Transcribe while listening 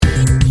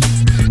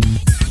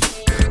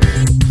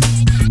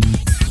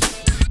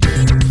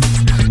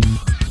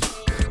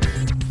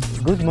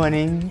Good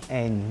morning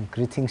and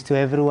greetings to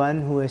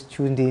everyone who has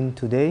tuned in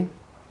today.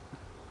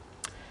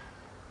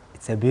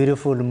 It's a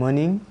beautiful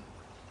morning.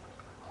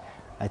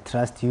 I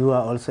trust you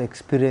are also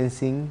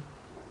experiencing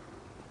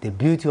the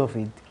beauty of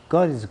it.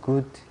 God is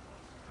good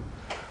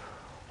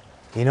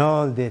in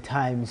all the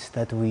times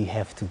that we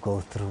have to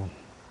go through.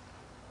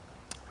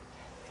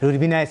 It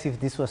would be nice if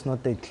this was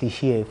not a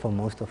cliche for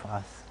most of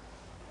us.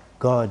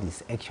 God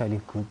is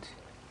actually good.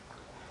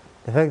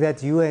 The fact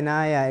that you and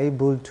I are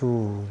able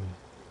to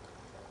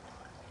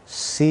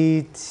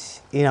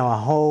sit in our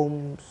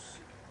homes,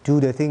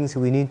 do the things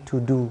we need to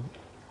do,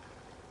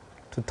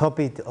 to top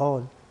it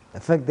all, the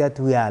fact that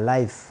we are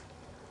alive,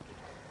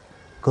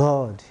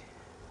 God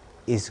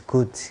is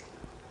good.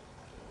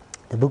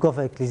 The book of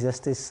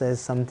Ecclesiastes says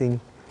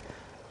something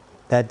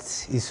that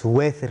is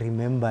worth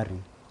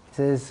remembering. It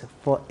says,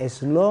 for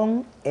as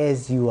long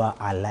as you are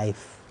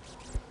alive,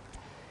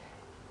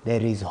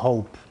 there is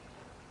hope.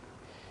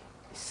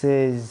 It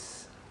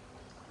says,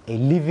 a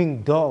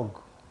living dog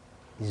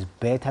is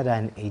better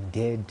than a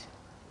dead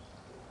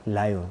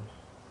lion.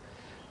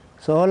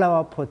 So all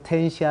our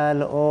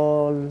potential,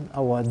 all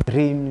our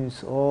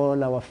dreams,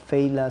 all our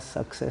failures,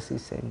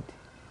 successes, and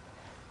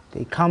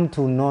they come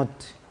to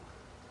naught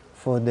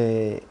for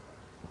their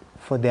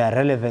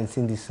relevance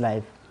in this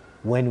life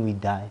when we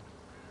die.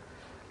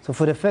 So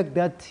for the fact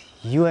that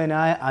you and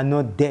I are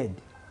not dead,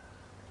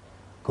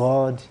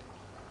 God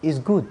is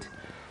good.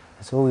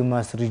 So we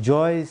must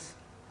rejoice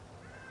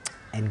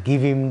and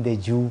give Him the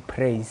due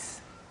praise.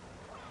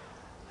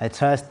 I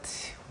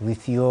trust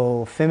with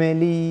your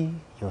family,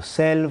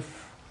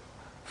 yourself,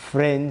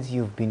 friends,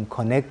 you've been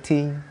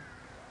connecting,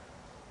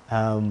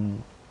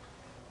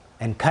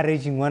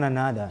 encouraging one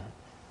another,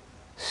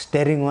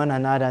 stirring one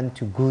another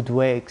into good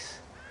works,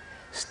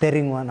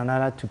 stirring one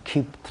another to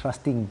keep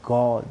trusting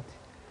God.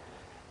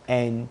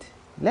 And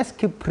let's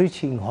keep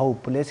preaching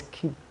hope, let's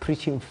keep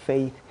preaching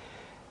faith,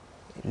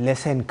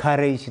 let's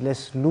encourage,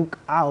 let's look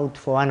out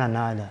for one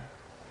another.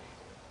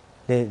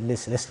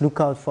 Let's look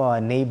out for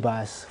our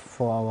neighbors,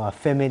 for our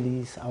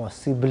families, our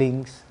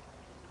siblings.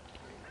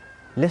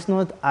 Let's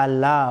not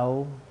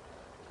allow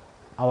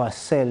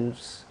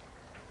ourselves,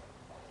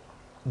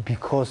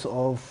 because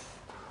of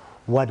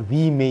what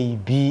we may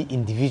be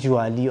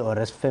individually or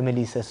as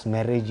families, as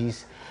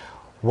marriages,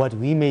 what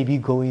we may be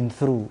going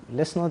through,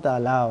 let's not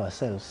allow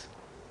ourselves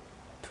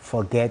to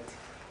forget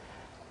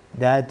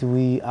that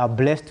we are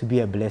blessed to be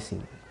a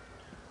blessing.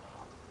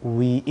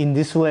 In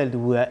this world,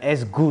 we are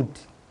as good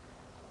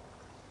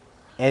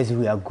as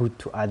we are good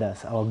to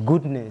others. Our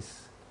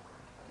goodness,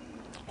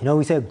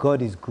 we say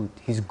God is good.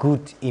 He's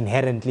good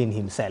inherently in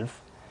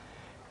Himself.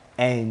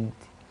 And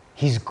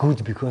He's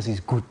good because He's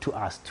good to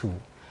us too.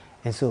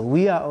 And so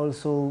we are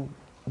also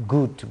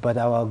good, but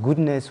our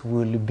goodness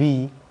will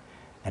be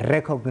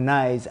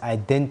recognized,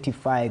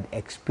 identified,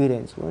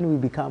 experienced when we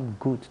become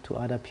good to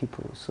other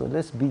people. So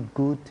let's be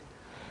good.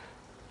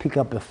 Pick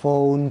up a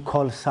phone,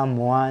 call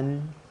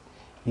someone,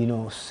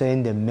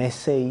 send a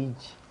message.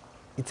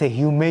 It's a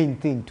humane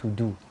thing to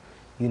do.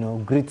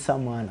 Greet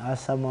someone,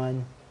 ask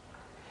someone,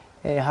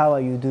 hey, how are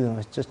you doing? I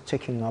was just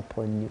checking up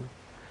on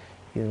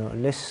you.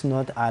 Let's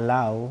not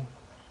allow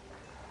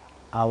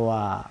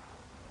our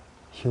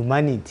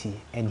humanity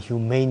and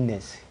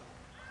humaneness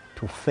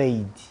to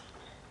fade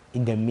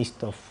in the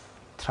midst of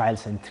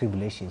trials and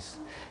tribulations.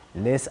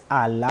 Let's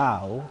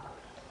allow,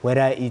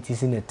 whether it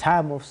is in a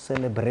time of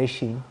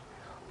celebration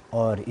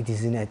or it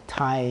is in a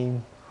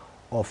time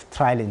of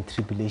trial and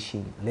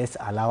tribulation, let's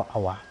allow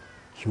our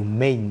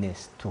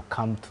humaneness to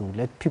come through.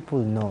 Let people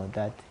know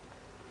that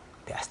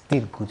there are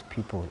still good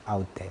people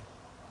out there.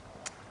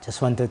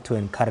 Just wanted to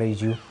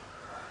encourage you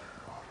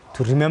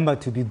to remember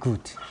to be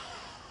good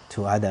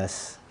to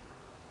others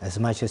as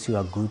much as you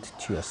are good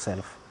to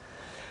yourself.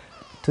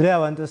 Today I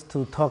want us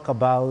to talk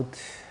about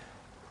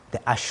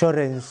the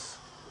assurance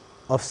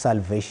of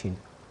salvation.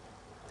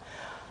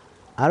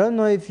 I don't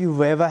know if you've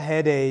ever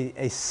had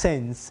a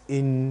sense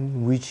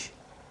in which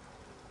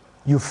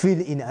you feel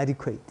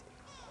inadequate.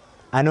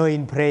 I know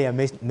in prayer,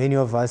 many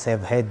of us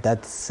have had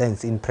that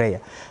sense in prayer,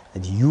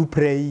 that you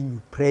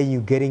praying,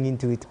 you're getting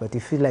into it, but you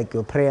feel like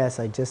your prayers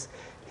are just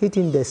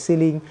hitting the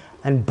ceiling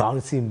and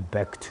bouncing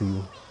back to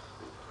you.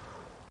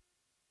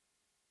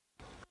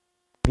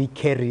 Be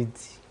carried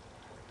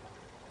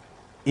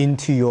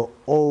into your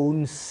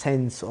own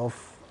sense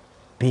of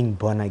being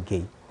born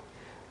again,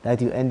 that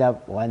you end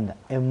up wondering,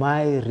 am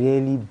I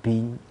really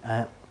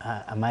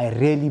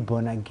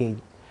born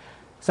again?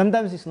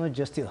 Sometimes it's not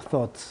just your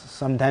thoughts.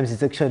 Sometimes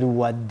it's actually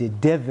what the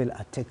devil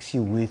attacks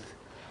you with,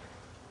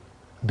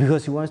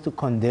 because he wants to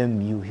condemn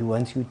you. He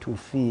wants you to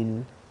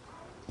feel,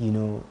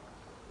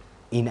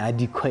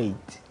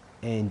 inadequate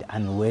and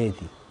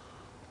unworthy.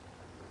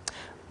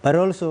 But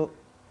also,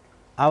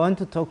 I want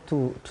to talk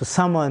to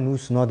someone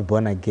who's not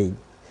born again,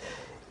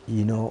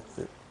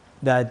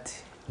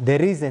 that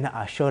there is an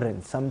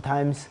assurance.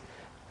 Sometimes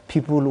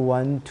people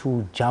want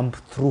to jump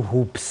through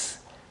hoops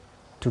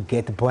to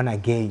get born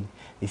again.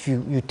 If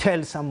you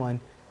tell someone,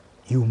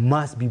 You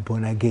must be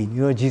born again.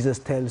 You know, Jesus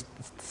tells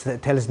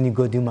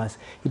Nicodemus,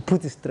 he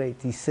puts it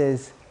straight. He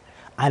says,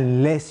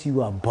 unless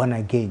you are born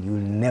again, you will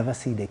never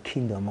see the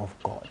kingdom of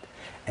God.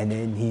 And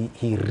then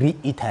he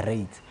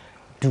reiterates,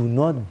 do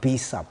not be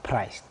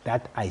surprised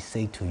that I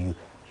say to you,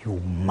 you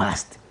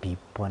must be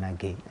born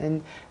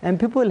again. And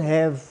people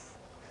have,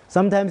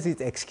 sometimes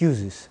it's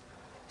excuses,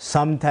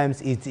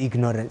 sometimes it's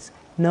ignorance.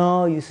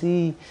 No, you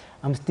see,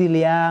 I'm still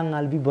young,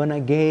 I'll be born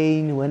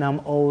again when I'm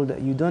old.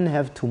 You don't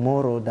have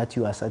tomorrow that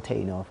you are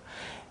certain of.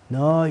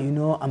 No, you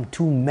know, I'm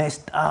too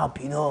messed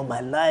up. You know, my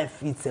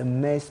life, it's a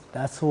mess.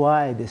 That's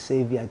why the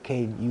Savior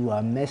came. You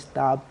are messed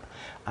up.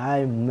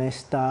 I'm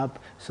messed up.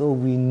 So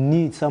we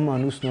need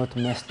someone who's not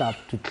messed up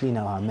to clean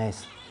our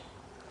mess.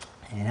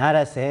 And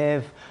others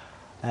have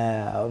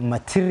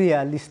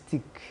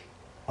materialistic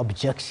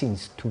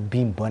objections to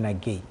being born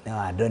again. No,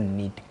 I don't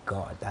need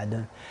God.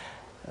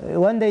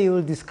 One day you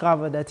will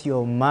discover that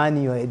your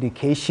money, your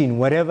education,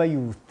 whatever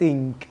you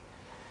think,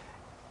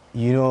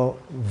 you know,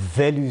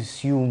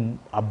 values you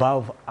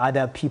above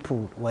other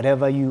people,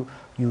 whatever you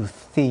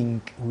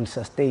think will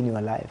sustain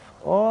your life.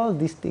 All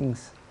these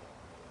things,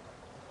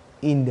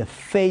 in the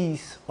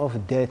face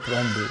of death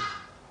one day,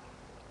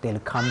 they'll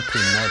come to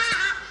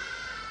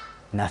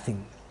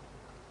nothing.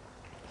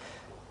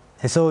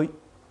 And so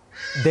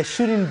there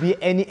shouldn't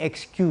be any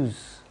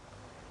excuse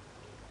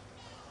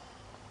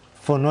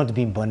for not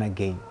being born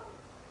again,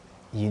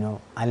 you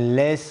know,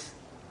 unless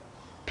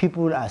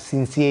people are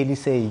sincerely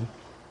saying,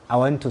 I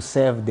want to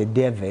serve the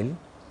devil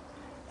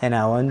and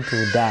I want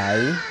to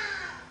die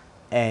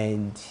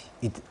and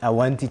I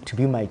want it to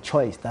be my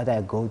choice that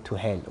I go to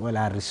hell. Well,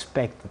 I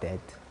respect that.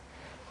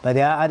 But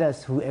there are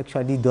others who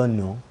actually don't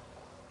know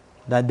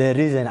that there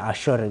is an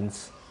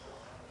assurance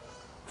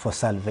for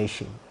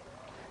salvation.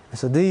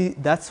 So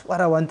that's what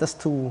I want us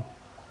to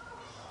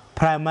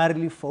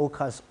primarily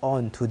focus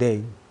on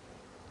today.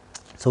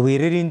 So we're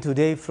reading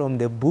today from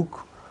the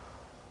book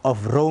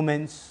of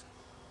Romans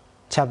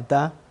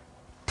chapter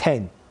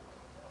 10.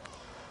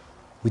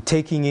 We're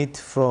taking it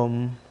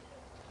from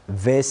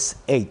verse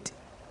 8.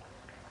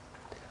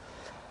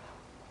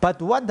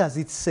 But what does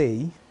it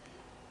say?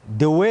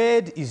 The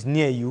word is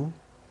near you,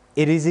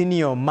 it is in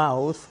your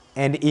mouth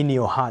and in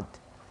your heart.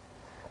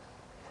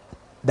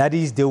 That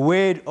is the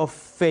word of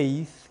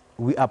faith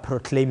we are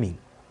proclaiming.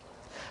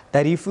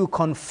 That if you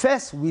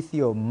confess with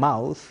your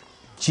mouth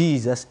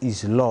Jesus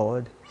is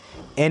Lord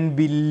and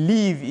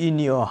believe in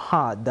your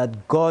heart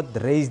that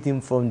God raised him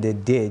from the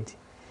dead,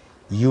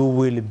 you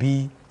will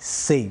be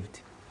saved.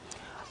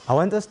 I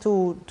want us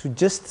to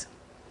just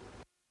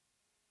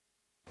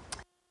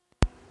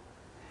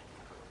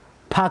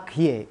park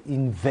here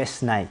in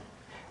verse 9.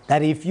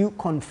 That if you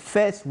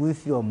confess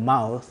with your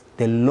mouth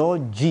the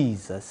Lord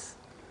Jesus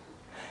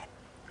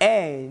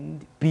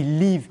and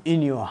believe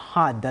in your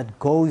heart that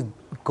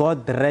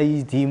God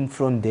raised him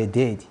from the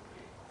dead,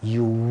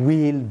 you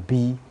will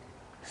be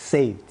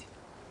saved.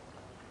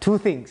 Two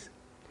things.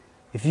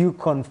 If you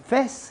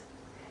confess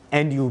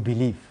and you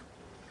believe.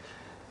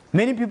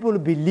 Many people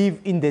believe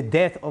in the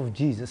death of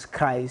Jesus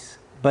Christ,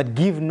 but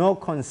give no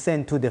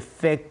consent to the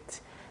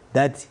fact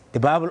that the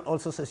Bible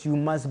also says you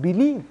must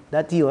believe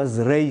that he was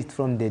raised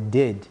from the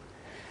dead.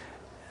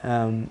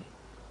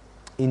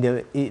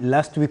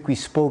 Last week we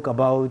spoke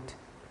about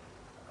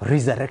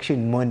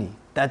resurrection morning.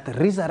 That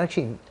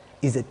resurrection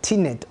is a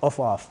tenet of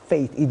our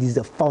faith. It is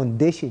the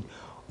foundation.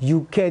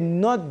 You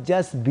cannot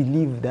just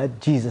believe that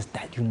Jesus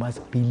died. You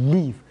must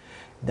believe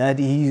that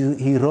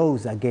he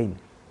rose again.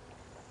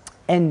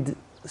 And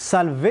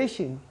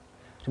salvation,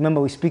 remember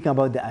we're speaking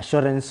about the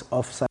assurance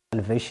of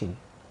salvation.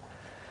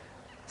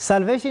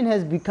 Salvation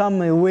has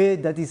become a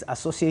word that is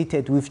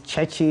associated with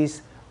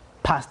churches,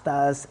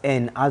 pastors,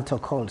 and altar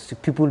calls.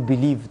 People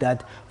believe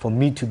that for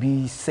me to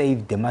be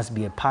saved, there must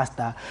be a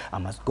pastor, I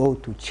must go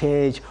to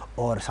church,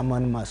 or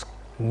someone must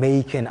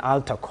make an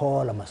altar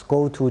call, I must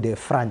go to the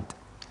front.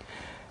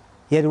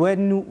 Yet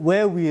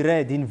where we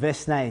read in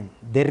verse 9,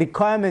 the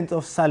requirement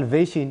of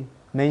salvation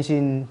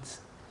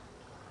mentions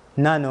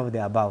none of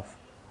the above.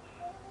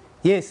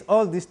 Yes,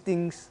 all these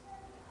things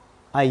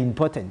are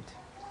important,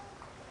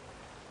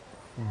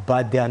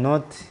 but they are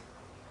not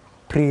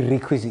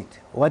prerequisite.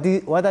 What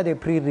are the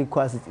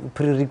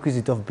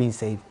prerequisite of being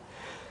saved?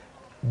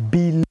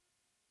 Believe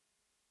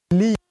in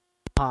your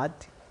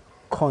heart,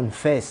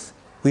 confess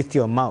with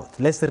your mouth.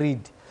 Let's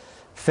read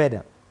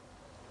further.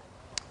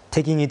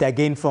 Taking it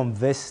again from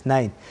verse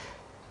 9.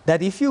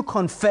 That if you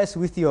confess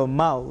with your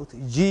mouth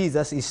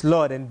Jesus is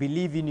Lord and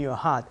believe in your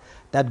heart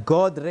that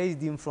God raised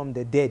him from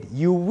the dead,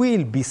 you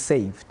will be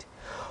saved.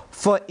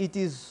 For it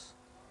is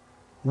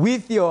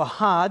with your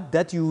heart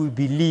that you will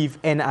believe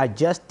and are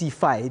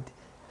justified,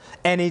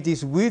 and it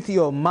is with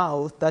your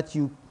mouth that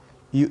you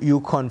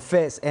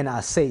confess and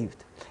are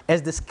saved.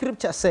 As the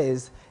scripture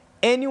says,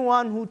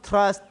 anyone who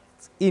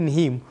trusts in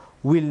him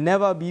will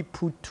never be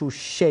put to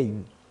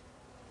shame.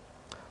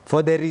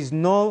 For there is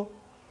no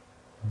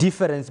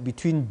difference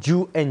between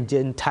Jew and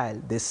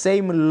Gentile. The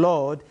same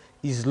Lord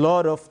is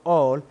Lord of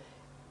all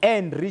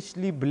and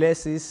richly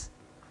blesses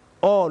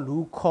all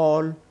who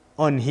call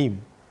on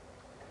him.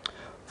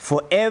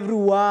 For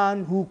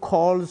everyone who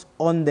calls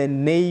on the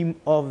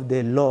name of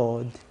the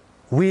Lord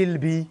will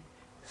be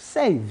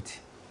saved.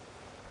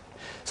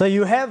 So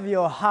you have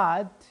your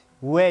heart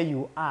where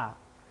you are.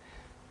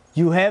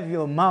 You have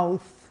your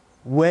mouth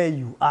where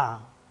you are.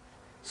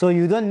 So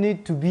you don't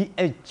need to be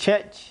a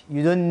church.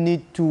 You don't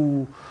need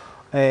to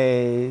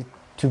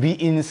be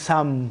in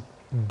some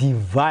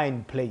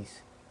divine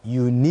place.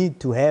 You need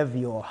to have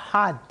your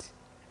heart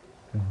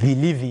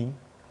believing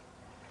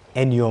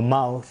and your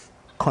mouth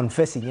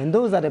confessing. And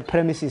those are the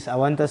premises I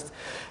want us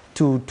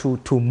to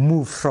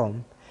move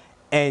from.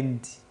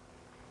 And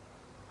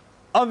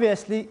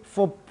obviously,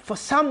 for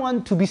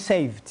someone to be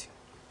saved,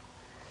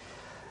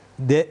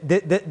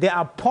 there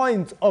are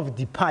points of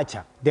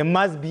departure. There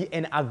must be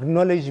an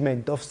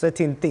acknowledgement of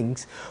certain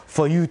things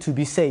for you to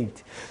be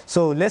saved.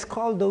 So let's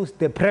call those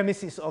the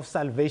premises of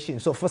salvation.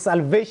 So for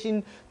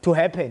salvation to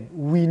happen,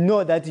 we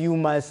know that you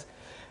must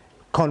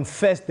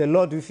confess the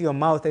Lord with your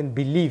mouth and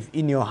believe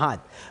in your heart.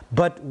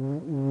 But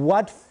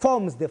what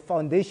forms the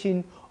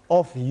foundation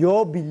of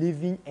your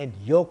believing and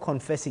your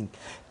confessing?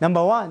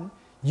 Number one,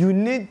 you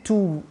need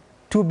to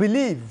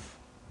believe,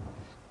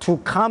 to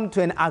come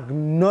to an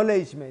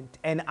acknowledgement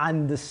and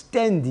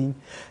understanding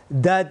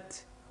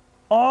that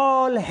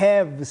all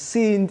have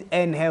sinned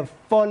and have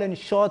fallen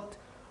short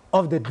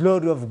of the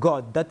glory of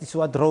God. That is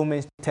what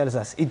Romans tells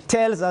us. It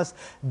tells us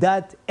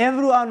that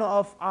every one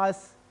of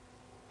us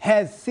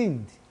has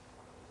sinned.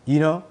 You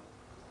know,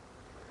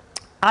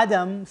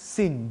 Adam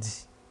sinned.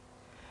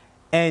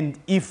 And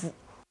if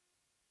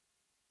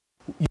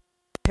it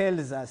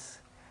tells us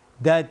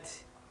that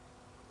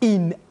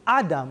in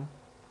Adam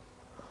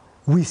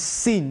we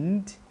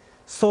sinned,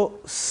 so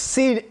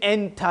sin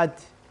entered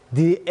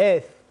the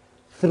earth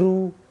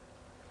through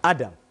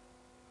Adam.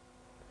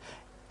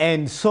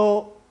 And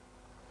so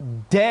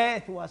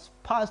death was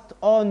passed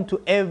on to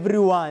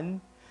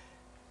everyone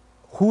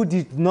who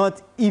did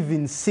not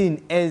even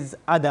sin as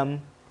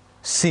Adam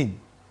sinned.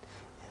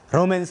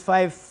 Romans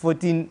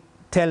 5:14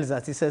 tells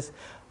us, it says,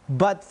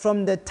 but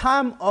from the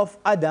time of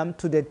Adam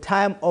to the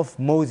time of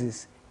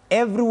Moses,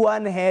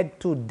 everyone had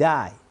to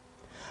die.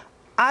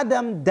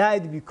 Adam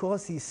died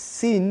because he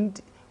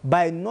sinned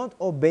by not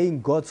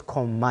obeying God's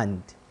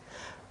command.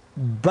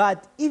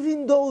 But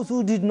even those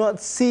who did not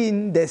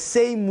sin the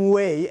same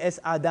way as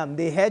Adam,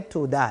 they had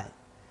to die.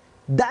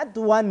 That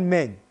one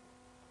man,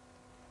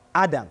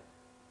 Adam,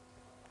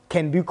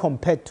 can be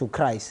compared to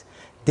Christ,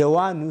 the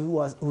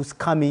one who's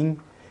coming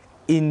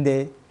in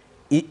the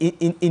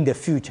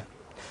future.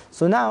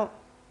 So now,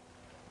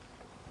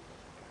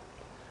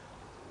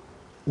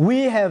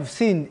 we have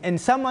sinned, and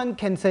someone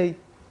can say,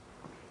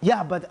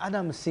 yeah, but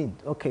Adam sinned.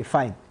 Okay,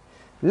 fine.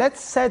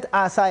 Let's set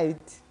aside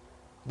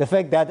the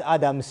fact that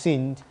Adam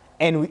sinned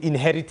and we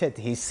inherited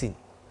his sin.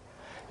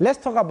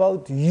 Let's talk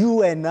about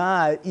you and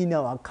I in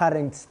our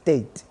current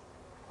state.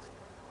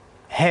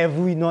 Have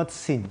we not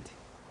sinned?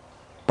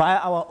 By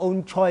our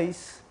own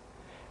choice,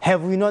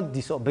 have we not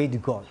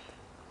disobeyed God?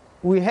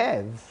 We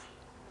have.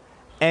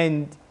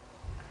 And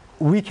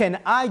we can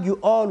argue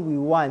all we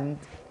want,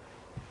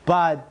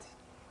 but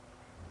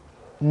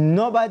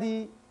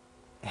nobody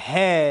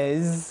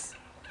has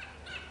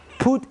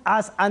put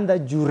us under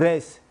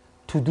duress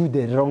to do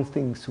the wrong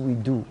things we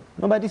do.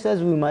 Nobody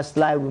says we must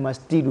lie, we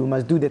must steal, we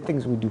must do the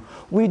things we do.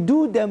 We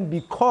do them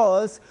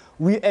because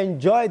we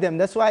enjoy them.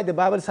 That's why the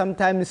Bible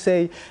sometimes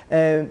say,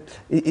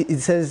 it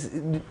says,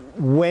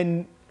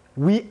 when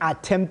we are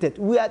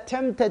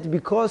tempted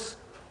because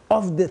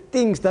of the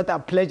things that are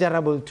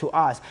pleasurable to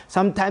us.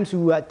 Sometimes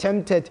we are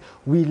tempted,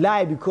 we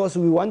lie because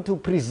we want to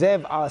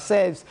preserve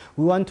ourselves,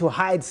 we want to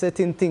hide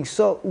certain things.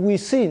 So we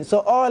sin. So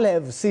all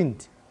have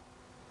sinned.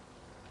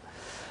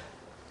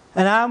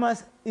 And I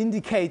must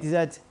indicate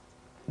that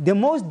the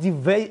most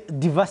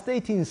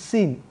devastating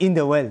sin in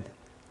the world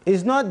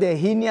is not the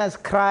heinous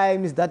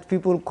crimes that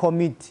people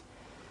commit,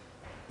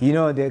 you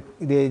know,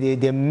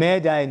 the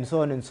murder and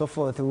so on and so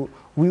forth.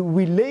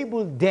 We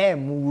label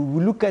them,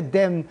 we look at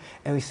them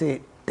and we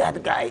say,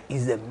 that guy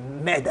is a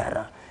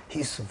murderer.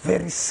 He's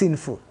very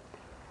sinful.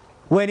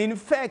 When in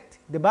fact,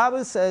 the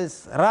Bible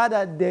says,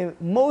 rather, the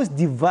most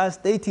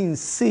devastating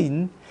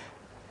sin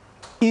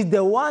is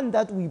the one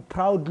that we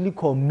proudly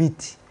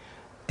commit,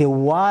 the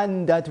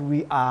one that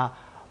we are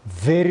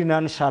very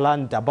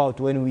nonchalant about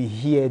when we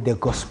hear the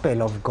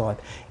gospel of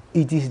God.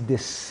 It is the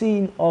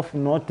sin of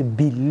not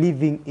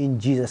believing in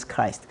Jesus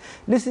Christ.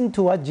 Listen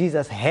to what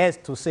Jesus has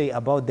to say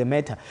about the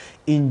matter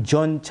in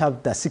John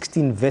chapter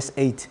 16, verse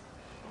 8.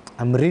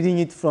 I'm reading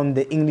it from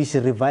the English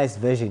Revised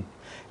Version.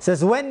 It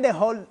says, when the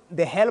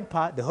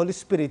Helper, the Holy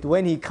Spirit,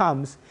 when he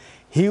comes,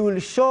 he will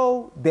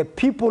show the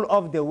people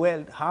of the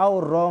world how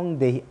wrong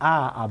they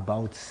are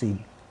about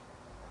sin.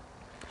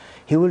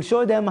 He will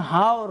show them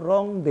how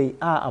wrong they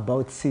are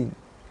about sin.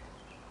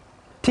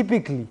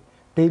 Typically,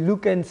 they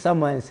look at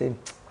someone and say,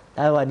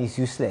 that one is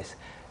useless.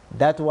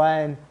 That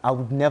one, I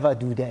would never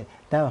do that.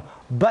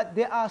 But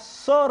they are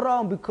so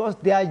wrong because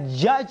their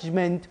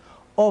judgment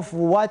of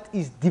what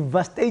is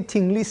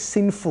devastatingly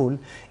sinful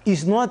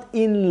is not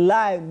in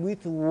line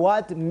with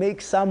what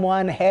makes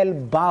someone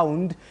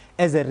hell-bound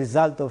as a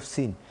result of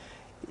sin.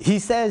 He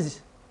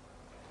says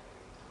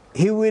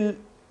he will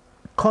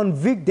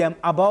convict them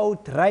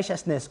about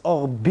righteousness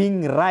or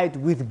being right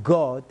with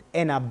God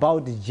and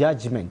about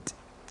judgment.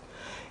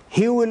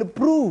 He will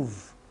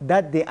prove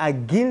that they are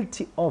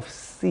guilty of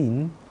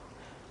sin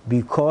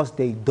because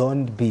they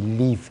don't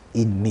believe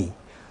in me.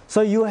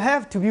 So you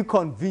have to be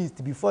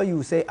convinced before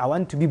you say, I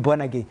want to be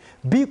born again.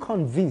 Be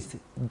convinced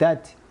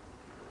that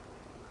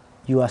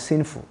you are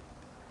sinful.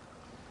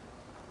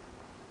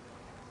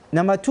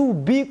 Number two,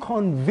 be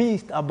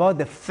convinced about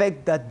the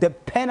fact that the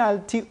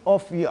penalty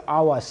of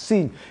our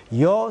sin,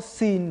 your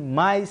sin,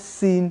 my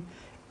sin,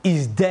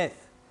 is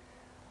death.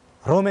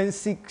 Romans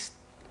 6,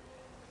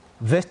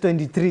 verse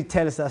 23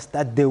 tells us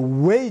that the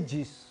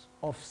wages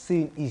of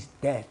sin is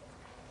death,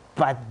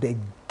 but the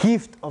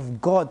gift of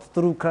God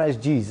through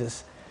Christ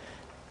Jesus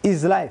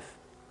is life.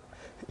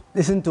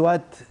 Listen to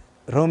what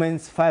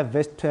Romans 5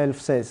 verse 12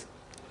 says.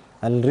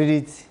 I'll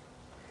read it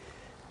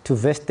to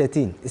verse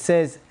 13. It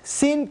says,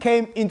 sin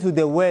came into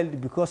the world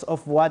because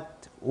of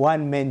what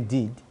one man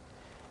did,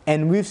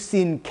 and with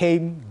sin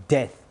came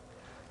death.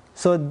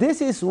 So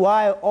this is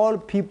why all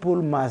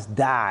people must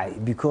die,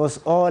 because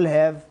all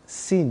have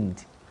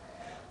sinned.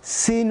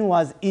 Sin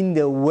was in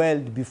the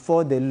world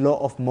before the law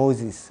of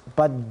Moses,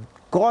 but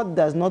God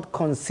does not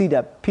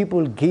consider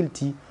people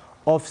guilty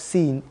of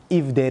sin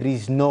if there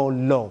is no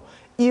law.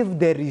 If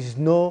there is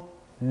no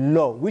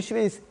law, which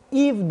means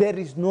if there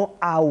is no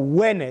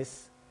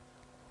awareness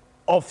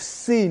of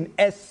sin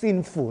as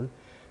sinful,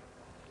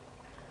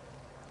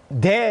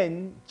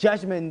 then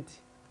judgment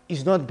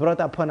is not brought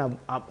upon them.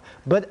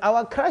 But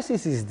our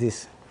crisis is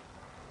this,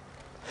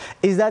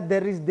 is that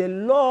there is the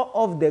law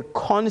of the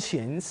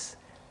conscience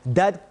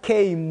that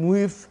came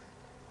with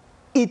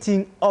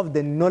eating of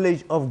the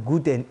knowledge of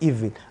good and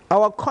evil.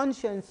 Our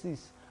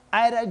consciences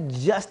either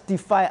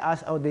justify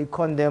us or they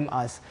condemn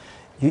us.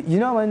 You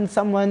know when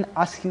someone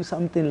asks you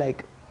something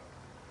like,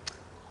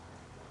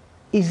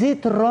 is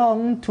it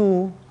wrong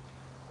to,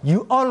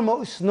 you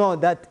almost know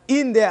that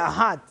in their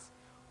hearts,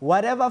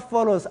 whatever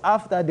follows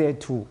after their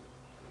two,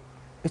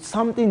 it's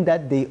something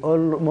that they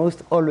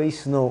almost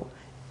always know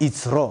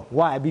it's wrong.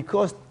 Why?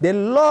 Because the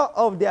law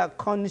of their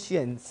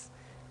conscience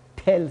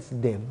tells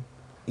them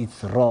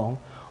it's wrong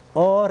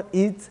or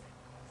it's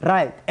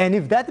right. And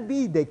if that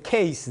be the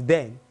case,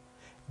 then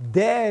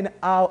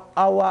our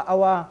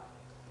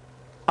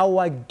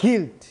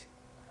guilt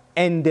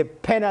and the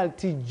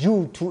penalty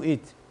due to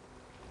it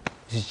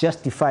is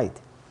justified.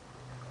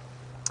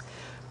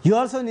 You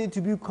also need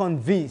to be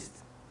convinced,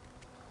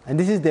 and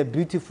this is the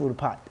beautiful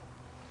part,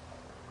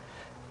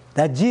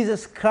 that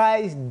Jesus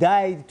Christ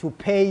died to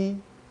pay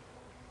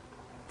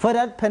for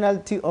that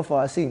penalty of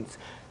our sins.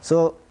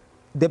 So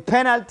the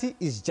penalty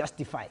is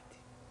justified.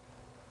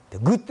 The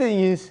good thing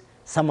is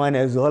someone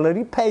has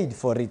already paid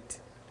for it.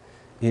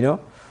 You know,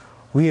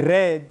 we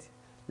read,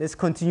 let's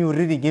continue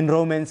reading in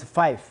Romans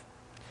 5,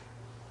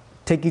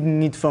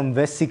 taking it from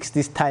verse 6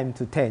 this time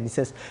to 10. It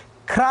says,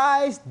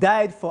 Christ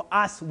died for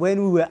us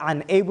when we were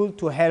unable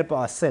to help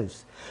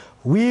ourselves.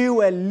 We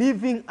were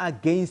living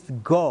against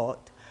God,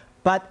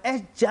 but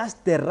at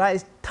just the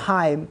right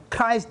time,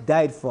 Christ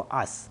died for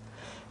us.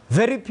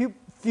 Very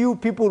few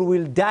people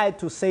will die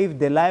to save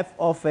the life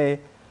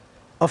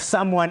of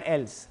someone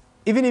else,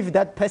 even if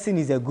that person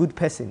is a good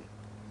person.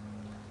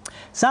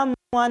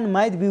 Someone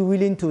might be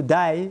willing to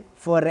die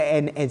for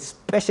an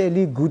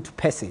especially good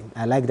person.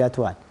 I like that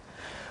one.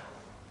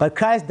 But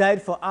Christ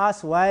died for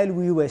us while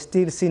we were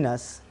still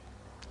sinners.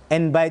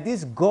 And by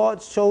this,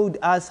 God showed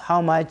us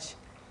how much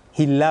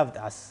He loved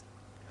us.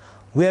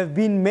 We have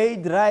been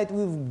made right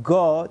with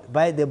God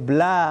by the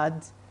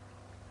blood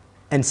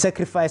and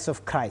sacrifice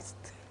of Christ.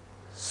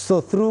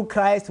 So through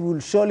Christ, we will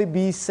surely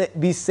be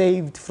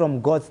saved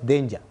from God's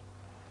danger.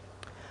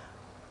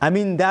 I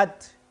mean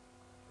that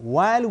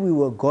while we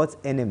were God's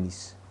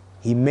enemies,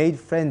 He made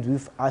friends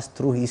with us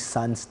through His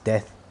Son's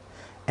death.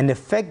 And the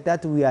fact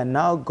that we are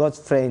now God's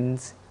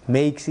friends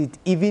makes it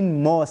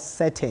even more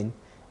certain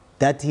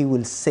that He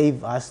will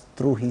save us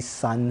through His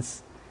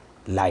Son's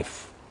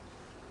life.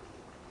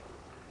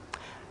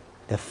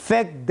 The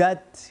fact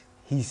that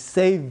He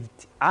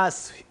saved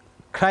us,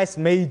 Christ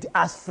made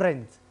us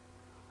friends,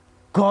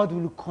 God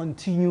will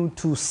continue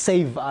to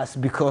save us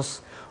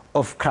because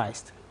of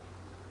Christ.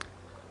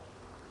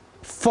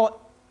 For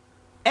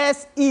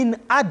as in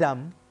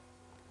Adam,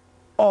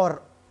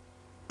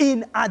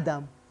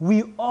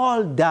 we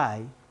all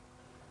die,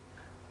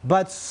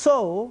 but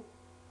so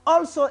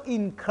also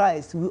in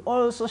Christ we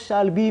also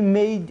shall be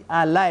made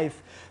alive.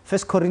 1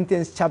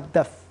 Corinthians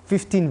chapter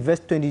 15 verse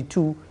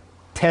 22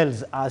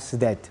 tells us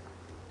that.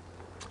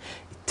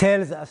 It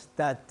tells us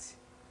that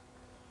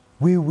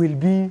we will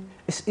be,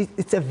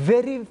 it's a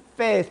very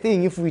fair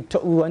thing if we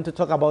want to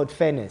talk about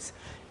fairness.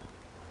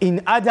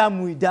 In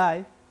Adam we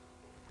die,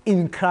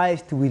 in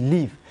Christ we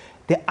live.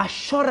 The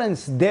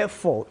assurance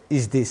therefore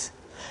is this,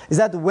 is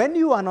that when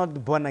you are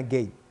not born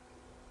again,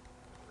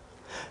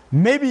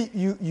 Maybe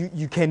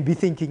you can be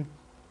thinking,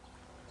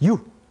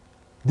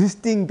 this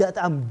thing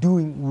that I'm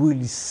doing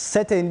will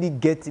certainly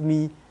get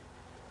me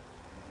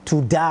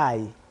to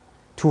die,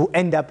 to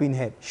end up in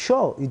hell.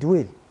 Sure, it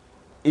will,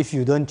 if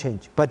you don't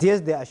change. But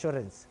here's the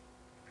assurance.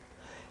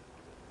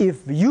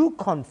 If you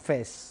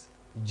confess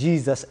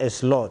Jesus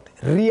as Lord,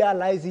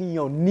 realizing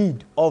your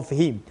need of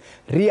Him,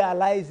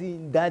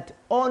 realizing that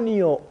on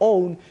your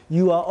own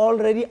you are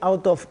already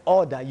out of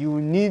order, you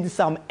need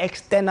some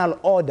external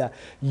order,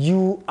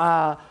 you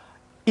are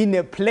in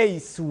a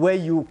place where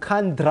you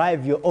can't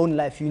drive your own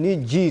life, you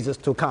need Jesus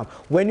to come.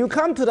 When you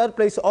come to that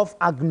place of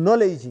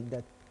acknowledging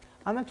that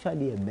I'm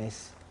actually a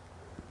mess,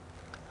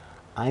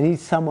 I need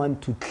someone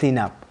to clean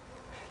up,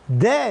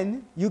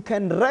 then you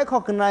can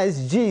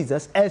recognize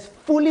Jesus as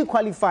fully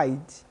qualified,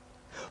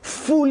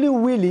 fully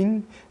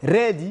willing,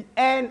 ready,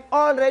 and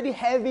already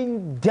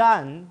having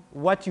done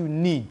what you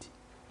need.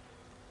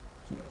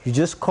 You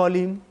just call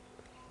Him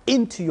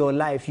into your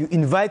life, you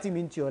invite Him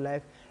into your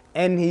life,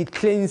 and He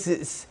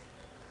cleanses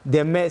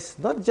the mess.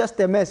 Not just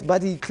the mess,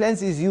 but He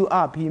cleanses you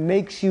up. He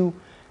makes you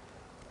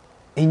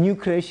a new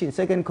creation.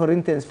 2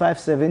 Corinthians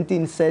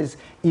 5:17 says,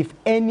 if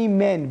any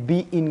man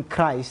be in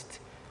Christ,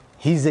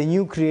 he's a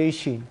new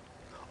creation.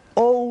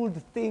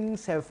 Old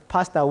things have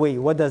passed away.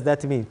 What does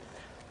that mean?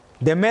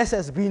 The mess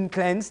has been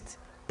cleansed,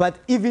 but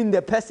even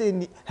the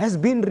person has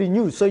been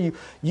renewed. So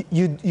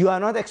you are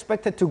not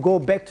expected to go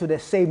back to the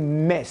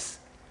same mess,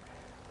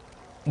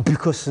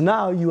 because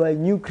now you are a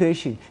new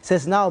creation. It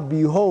says, now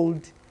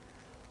behold,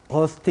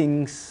 all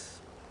things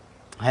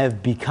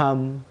have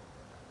become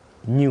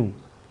new.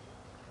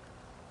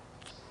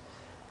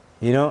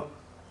 You know,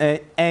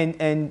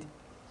 and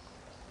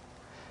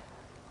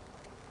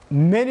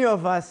many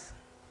of us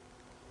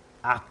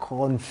are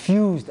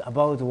confused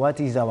about what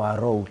is our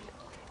role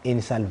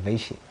in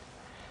salvation.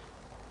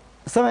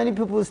 So many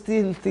people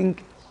still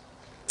think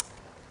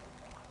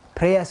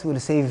prayers will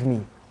save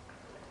me,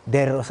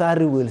 the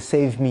rosary will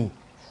save me,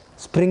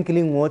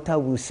 sprinkling water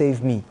will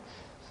save me,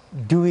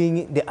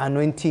 doing the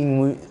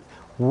anointing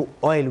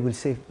oil will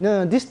save.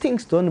 No, these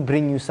things don't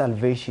bring you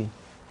salvation.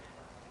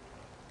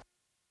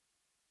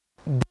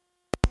 The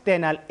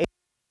external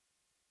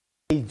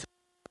age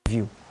of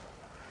you,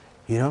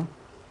 you know.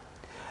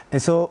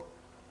 And so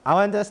I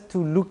want us to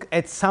look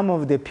at some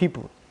of the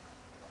people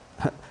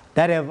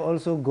that have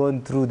also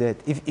gone through that.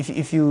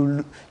 If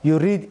you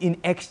read in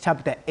Acts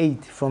chapter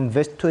 8 from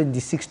verse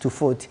 26 to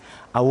 40,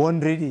 I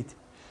won't read it.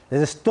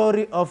 There's a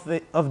story of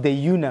the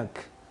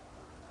eunuch.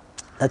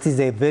 That is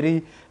a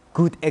very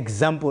good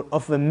example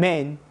of a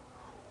man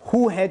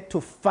who had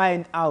to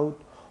find out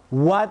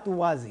what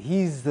was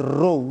his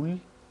role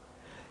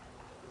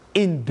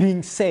in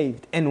being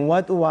saved and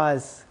what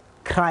was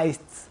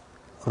Christ's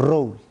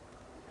role.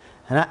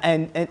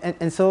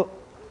 And so,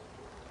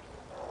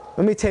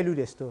 let me tell you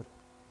the story.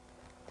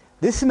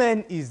 This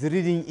man is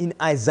reading in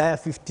Isaiah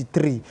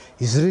 53.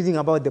 He's reading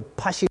about the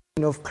passion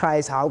of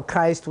Christ, how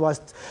Christ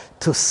was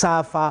to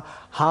suffer,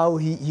 how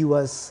he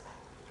was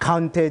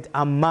counted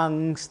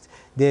amongst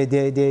the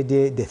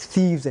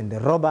thieves and the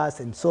robbers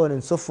and so on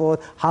and so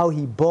forth, how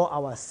he bore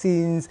our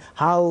sins,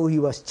 how he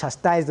was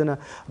chastised on our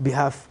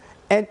behalf.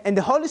 And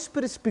the Holy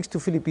Spirit speaks to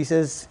Philip. He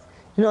says,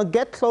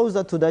 get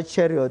closer to that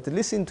chariot,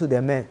 listen to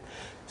the man.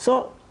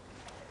 So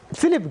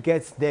Philip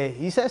gets there.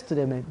 He says to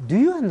the man, do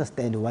you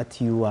understand what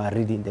you are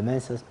reading? The man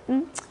says,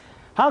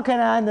 how can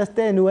I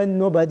understand when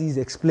nobody is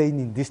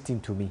explaining this thing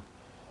to me?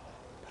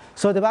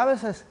 So the Bible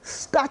says,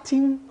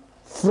 starting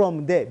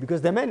from there,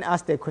 because the man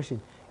asked a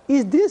question,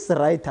 is this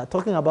writer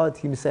talking about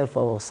himself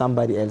or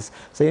somebody else?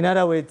 So in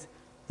other words,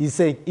 he's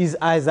saying, is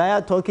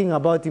Isaiah talking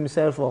about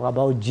himself or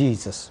about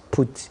Jesus?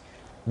 Put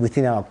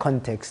within our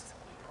context.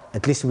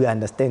 At least we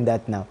understand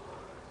that now.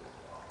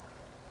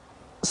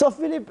 So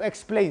Philip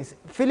explains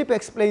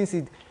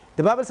it.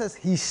 The Bible says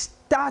he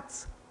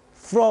starts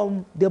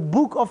from the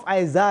book of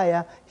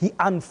Isaiah. He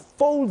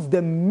unfolds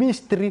the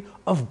mystery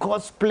of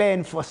God's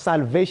plan for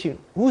salvation.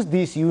 Who's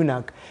this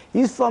eunuch?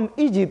 He's from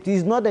Egypt.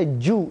 He's not a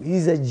Jew.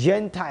 He's a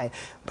Gentile.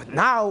 But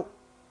now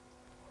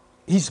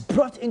he's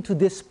brought into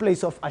this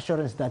place of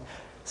assurance that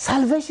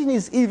salvation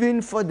is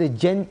even for the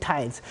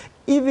Gentiles,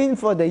 even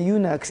for the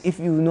eunuchs, if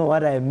you know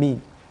what I mean.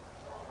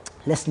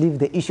 Let's leave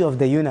the issue of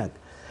the eunuch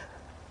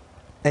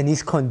and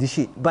his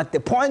condition. But the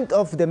point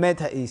of the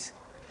matter is,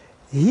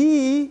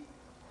 he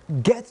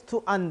gets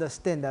to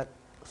understand that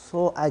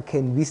so I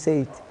can be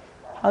saved.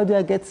 How do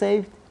I get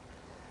saved?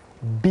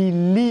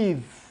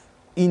 Believe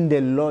in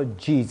the Lord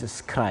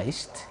Jesus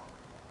Christ.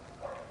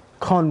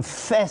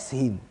 Confess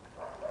Him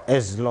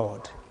as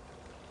Lord.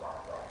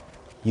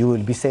 You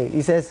will be saved.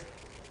 He says,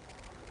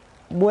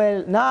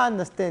 well, now I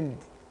understand.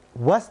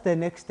 What's the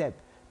next step?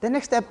 The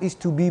next step is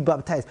to be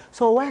baptized.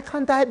 So why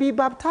can't I be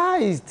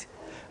baptized?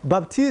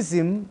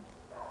 Baptism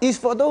is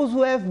for those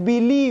who have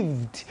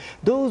believed,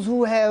 those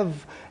who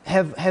have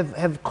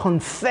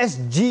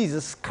confessed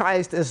Jesus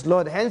Christ as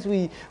Lord. Hence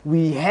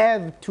we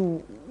have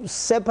to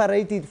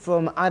separate it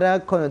from other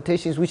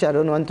connotations which I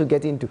don't want to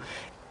get into.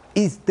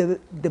 is the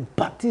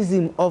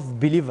baptism of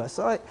believers.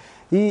 So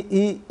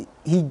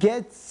he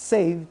gets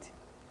saved,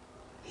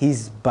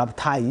 he's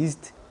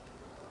baptized.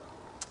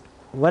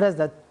 What does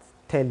that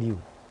tell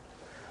you?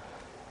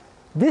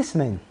 This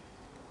man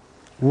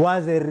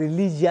was a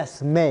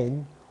religious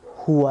man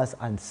who was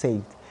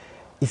unsaved.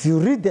 If you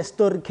read the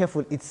story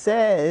carefully, it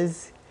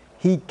says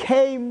he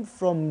came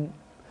from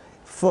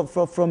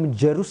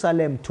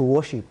Jerusalem to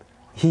worship.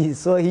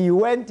 So he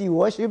went, he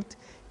worshipped,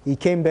 he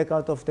came back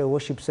out of the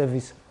worship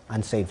service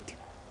unsaved.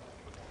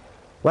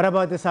 What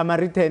about the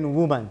Samaritan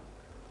woman?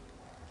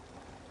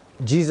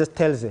 Jesus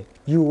tells her,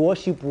 you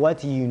worship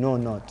what you know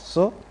not.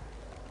 So,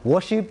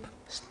 worship,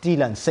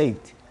 still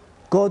unsaved.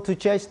 Go to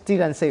church,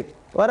 still unsaved.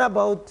 What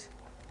about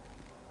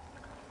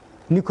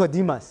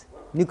Nicodemus?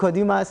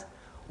 Nicodemus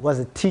was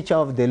a teacher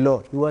of the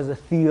law. He was a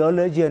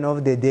theologian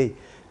of the day.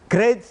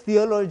 Great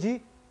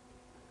theology,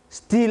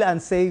 still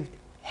unsaved,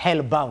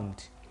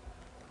 hell-bound.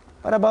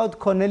 What about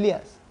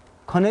Cornelius?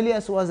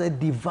 Cornelius was a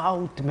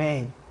devout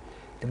man.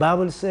 The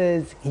Bible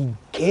says he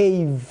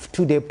gave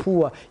to the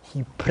poor,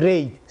 he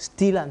prayed,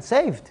 still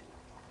unsaved.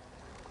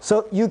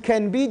 So you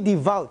can be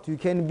devout, you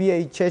can be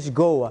a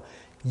churchgoer,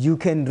 you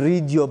can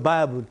read your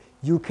Bible,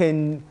 you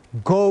can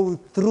go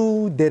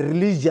through the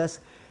religious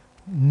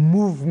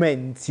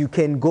movements, you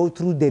can go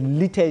through the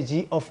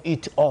liturgy of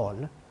it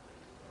all,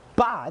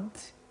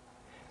 but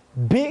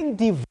being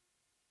devout.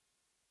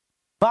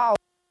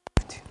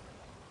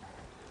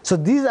 So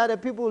these are the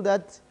people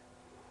that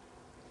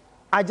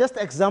are just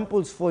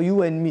examples for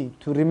you and me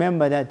to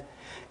remember that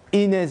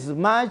in as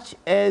much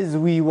as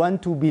we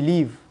want to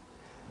believe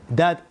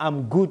that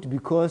I'm good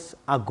because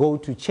I go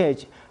to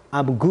church,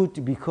 I'm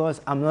good because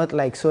I'm not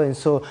like so and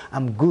so,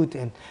 I'm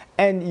good.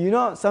 And you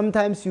know,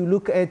 sometimes you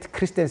look at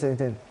Christians and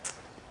think,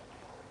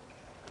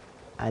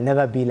 I'll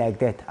never be like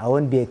that. I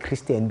won't be a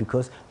Christian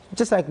because,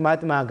 just like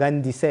Mahatma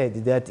Gandhi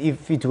said, that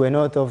if it were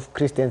not of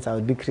Christians, I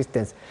would be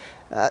Christians.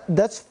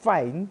 That's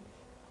fine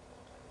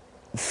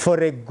for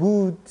a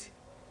good,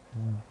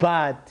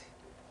 but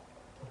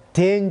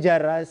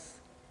dangerous,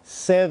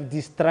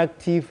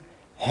 self-destructive,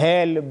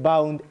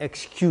 hell-bound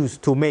excuse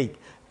to make.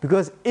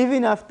 Because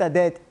even after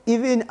that,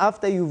 even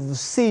after you've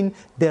seen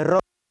the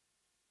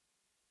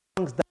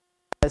wrongs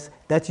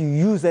that you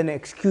use an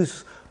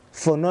excuse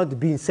for not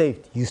being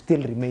saved, you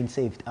still remain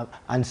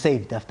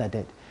unsaved after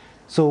that.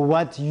 So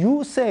what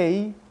you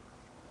say,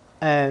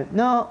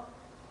 no,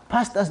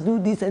 pastors do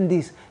this and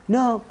this.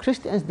 No,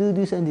 Christians do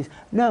this and this.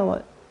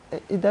 No,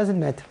 it doesn't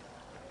matter.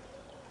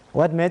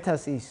 What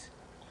matters is,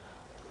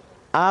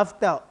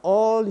 after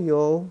all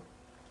your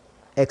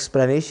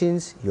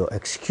explanations, your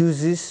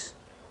excuses,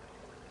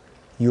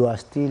 you are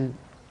still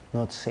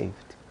not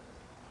saved.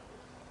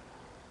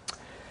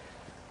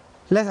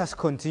 Let us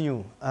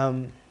continue.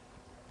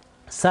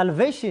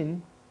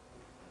 Salvation,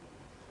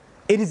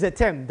 it is a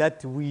term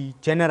that we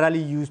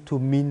generally use to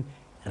mean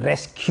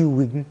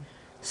rescuing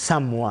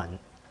someone.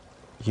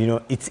 You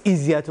know, it's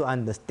easier to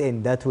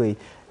understand that way,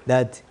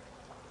 that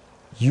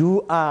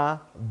you are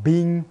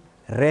being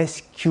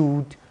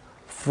rescued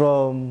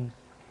from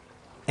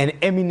an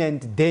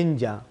imminent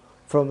danger.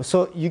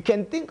 So you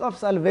can think of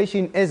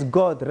salvation as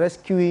God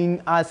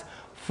rescuing us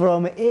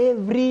from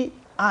every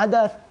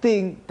other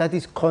thing that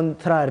is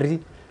contrary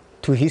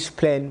to His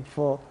plan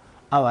for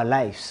our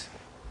lives,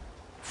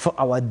 for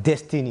our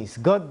destinies.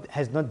 God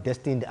has not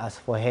destined us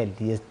for hell.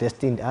 He has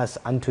destined us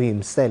unto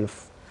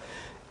Himself.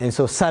 And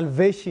so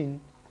salvation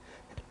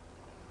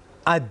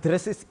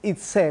addresses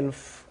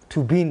itself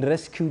to being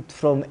rescued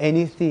from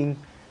anything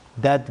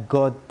that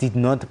God did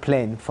not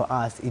plan for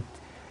us.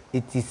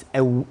 It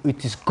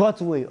is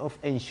God's way of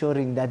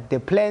ensuring that the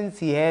plans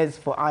He has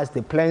for us,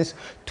 the plans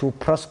to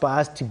prosper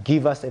us, to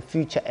give us a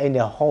future and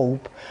a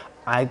hope,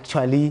 are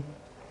actually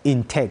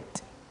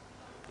intact.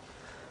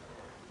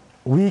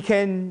 We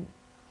can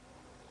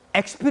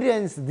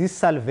experience this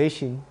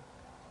salvation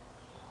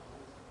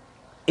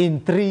in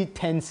 3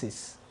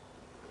 tenses.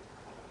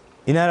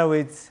 In other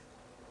words,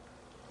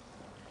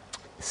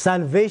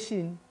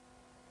 salvation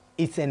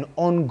is an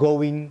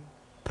ongoing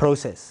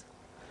process.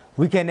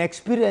 We can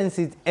experience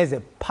it as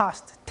a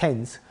past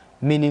tense,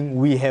 meaning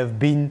we have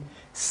been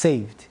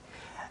saved.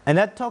 And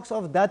that talks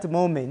of that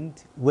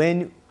moment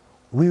when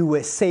we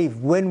were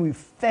saved, when we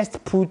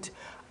first put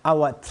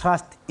our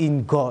trust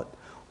in God.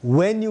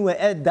 When you were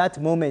at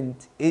that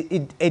moment,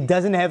 it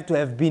doesn't have to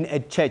have been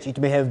at church. It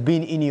may have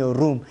been in your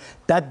room.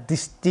 That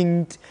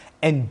distinct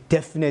and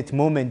definite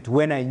moment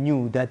when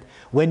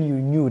you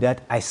knew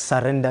that I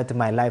surrendered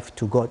my life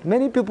to God.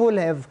 Many people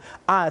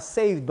are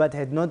saved but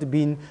had not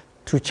been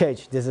to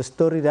church. There's a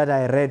story that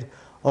I read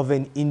of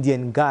an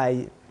Indian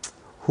guy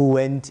who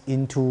went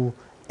into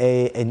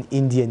an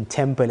Indian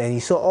temple and he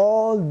saw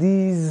all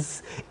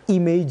these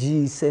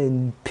images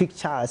and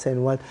pictures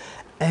and what,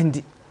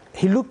 and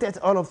he looked at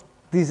all of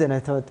this and I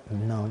thought,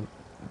 no,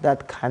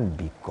 that can't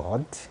be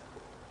God.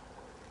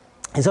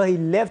 And so he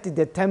left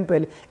the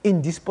temple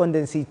in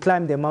despondency. He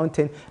climbed the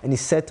mountain and he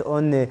sat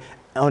on a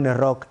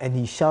rock and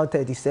he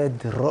shouted, he said,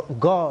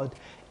 God,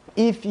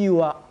 If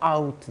you are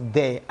out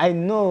there, I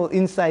know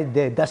inside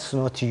there, that's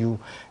not you.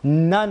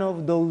 None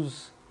of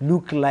those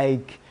look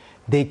like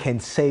they can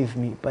save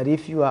me. But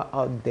if you are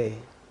out there,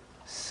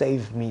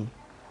 save me.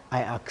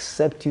 I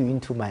accept you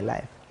into my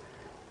life.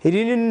 He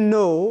didn't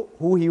know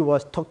who he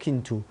was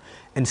talking to.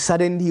 And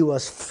suddenly he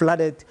was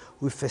flooded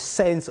with a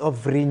sense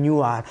of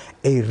renewal,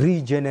 a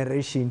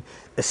regeneration,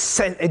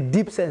 a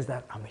deep sense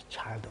that I'm a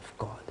child of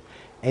God.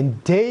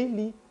 And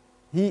daily,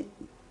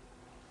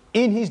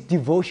 in his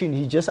devotion,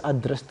 he just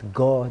addressed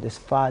God as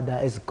Father,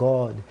 as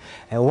God.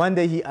 And one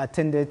day he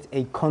attended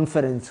a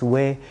conference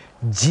where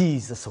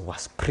Jesus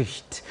was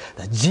preached,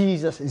 that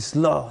Jesus is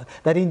Lord,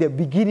 that in the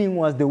beginning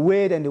was the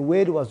Word, and the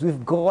Word was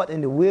with God,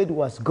 and the Word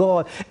was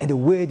God, and the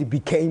Word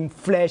became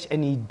flesh,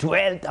 and he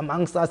dwelt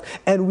amongst us,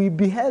 and we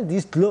beheld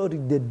this glory,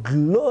 the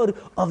glory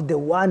of the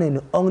one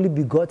and only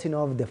begotten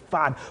of the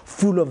Father,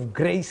 full of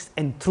grace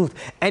and truth.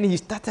 And he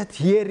started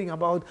hearing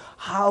about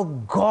how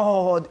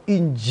God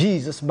in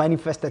Jesus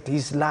manifested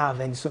his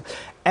love, and so,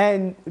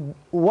 and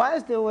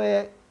whilst they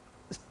were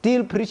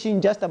still preaching,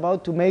 just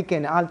about to make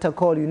an altar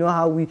call, you know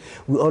how we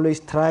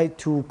always try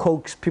to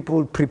coax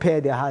people,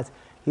 prepare their hearts.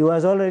 He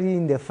was already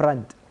in the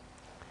front.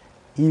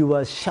 He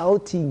was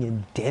shouting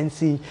and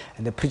dancing,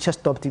 and the preacher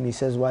stopped him. He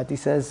says what? He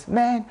says,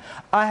 man,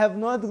 I have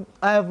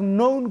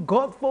known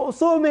God for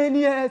so many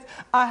years.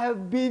 I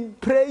have been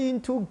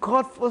praying to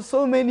God for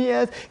so many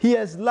years. He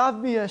has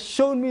loved me, has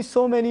shown me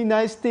so many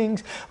nice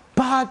things,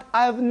 but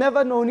I've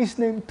never known his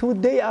name.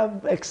 Today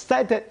I'm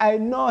excited. I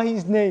know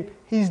his name.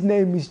 His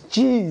name is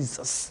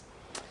Jesus.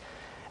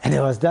 And it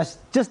was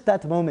just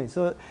that moment.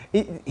 So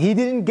he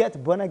didn't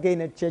get born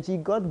again at church. He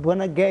got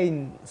born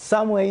again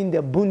somewhere in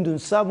the Bundu,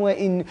 somewhere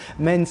in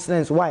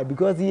maintenance. Why?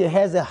 Because he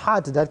has a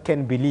heart that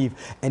can believe.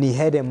 And he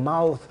had a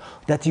mouth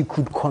that he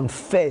could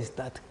confess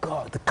that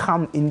God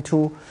come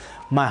into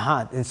my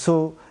heart. And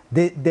so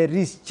there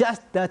is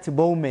just that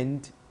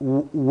moment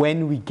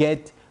when we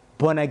get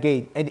born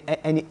again.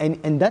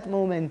 And that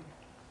moment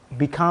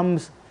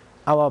becomes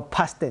our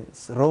past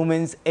tense.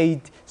 Romans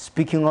 8,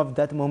 speaking of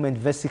that moment,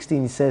 verse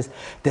 16, it says,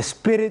 the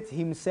Spirit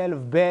himself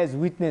bears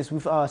witness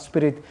with our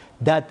spirit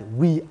that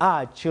we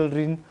are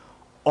children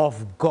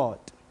of God.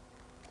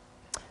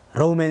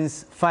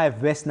 Romans 5,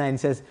 verse 9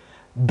 says,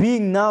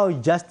 being now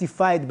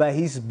justified by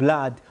his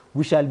blood,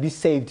 we shall be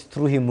saved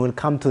through him. We'll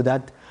come to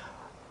that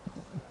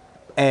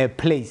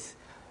place.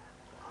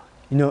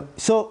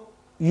 So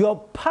your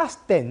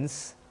past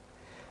tense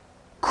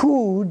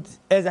could,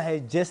 as I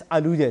had just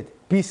alluded,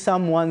 be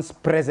someone's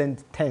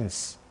present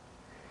tense.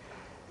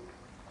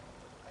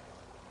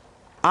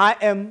 I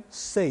am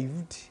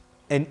saved,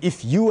 and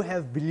if you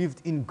have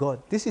believed in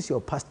God, this is your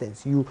past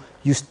tense. You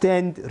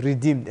stand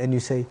redeemed and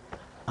you say,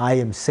 I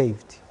am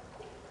saved.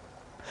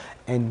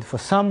 And for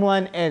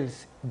someone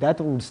else, that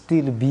will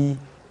still be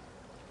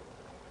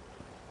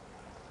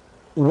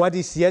what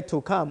is yet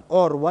to come,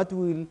 or what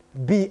will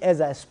be as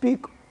I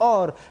speak,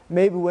 or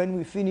maybe when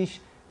we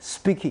finish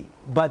speaking.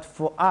 But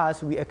for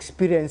us, we're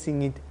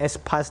experiencing it as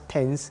past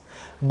tense,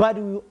 but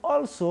we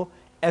also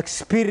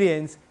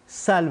experience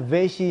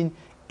salvation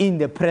in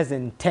the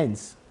present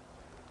tense.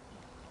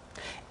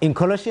 In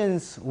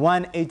Colossians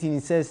 1:18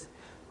 it says,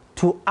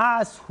 to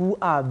us who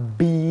are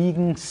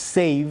being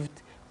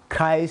saved,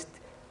 Christ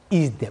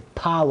is the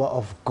power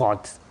of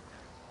God.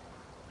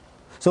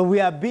 So we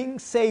are being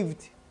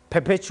saved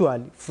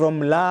perpetually from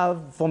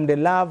the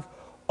love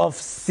of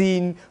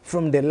sin,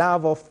 from the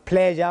love of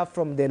pleasure,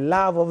 from the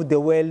love of the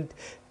world.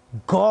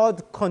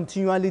 God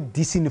continually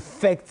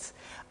disinfects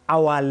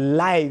our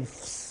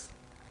lives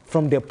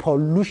from the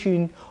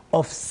pollution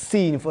of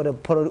sin,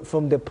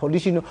 from the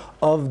pollution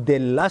of the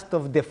lust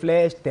of the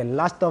flesh, the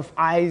lust of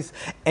eyes,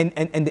 and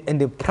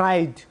the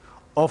pride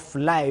of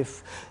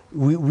life.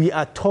 We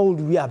are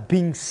told we are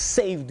being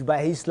saved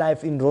by his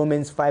life in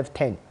Romans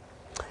 5:10.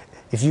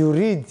 If you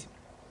read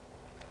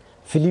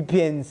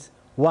Philippians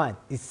 1,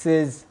 it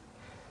says,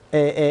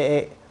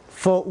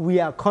 for we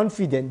are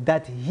confident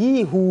that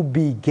he who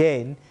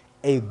began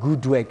a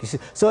good work.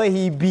 So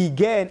he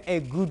began a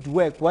good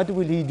work. What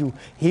will he do?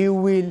 He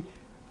will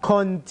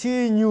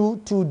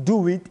continue to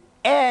do it,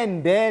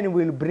 and then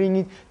will bring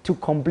it to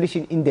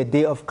completion in the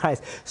day of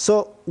Christ.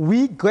 So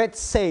we get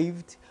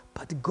saved,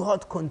 but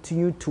God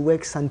continued to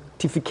work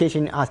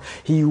sanctification in us.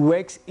 He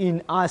works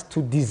in us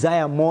to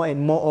desire more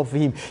and more of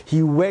him.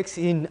 He works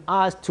in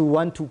us to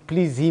want to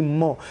please him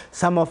more.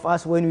 Some of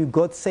us, when we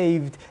got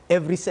saved,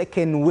 every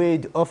second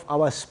word of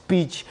our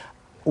speech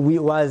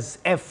was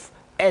F,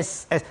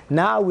 S, S.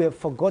 Now we have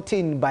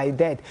forgotten by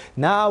that.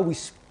 Now we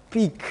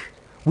speak.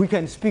 We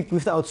can speak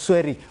without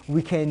swearing.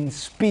 We can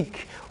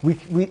speak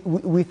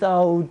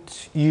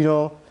without,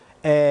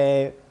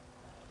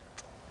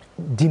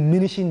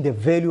 diminishing the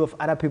value of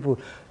other people.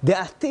 There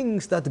are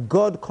things that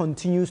God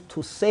continues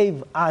to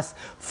save us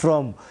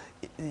from.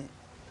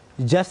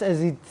 Just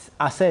as it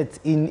is said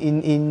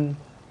in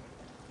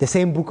the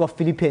same book of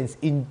Philippians,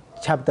 in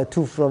chapter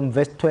 2, from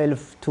verse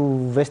 12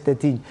 to verse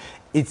 13,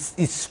 it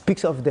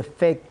speaks of the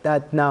fact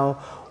that now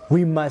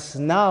we must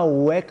now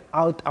work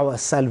out our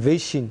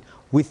salvation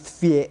with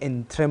fear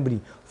and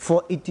trembling.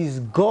 For it is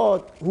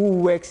God who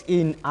works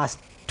in us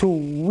to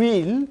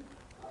will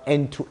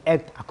and to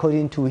act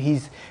according to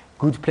his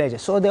good pleasure.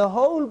 So the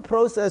whole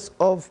process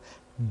of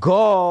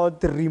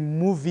God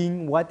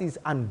removing what is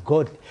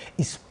ungodly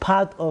is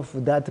part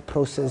of that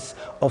process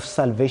of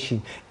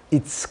salvation.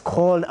 It's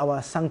called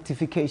our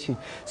sanctification.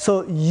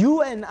 So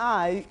you and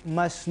I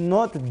must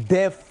not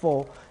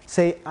therefore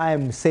say, I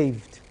am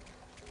saved,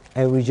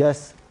 and we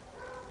just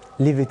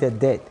leave it at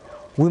that.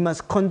 We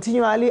must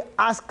continually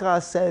ask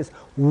ourselves,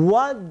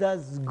 what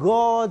does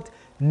God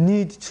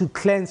need to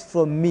cleanse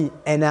from me?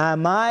 And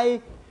am I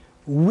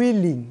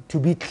willing to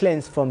be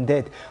cleansed from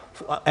that?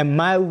 Am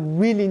I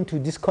willing to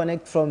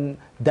disconnect from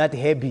that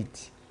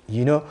habit?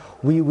 You know,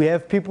 we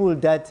have people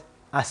that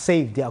are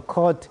saved. They are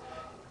caught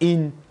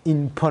in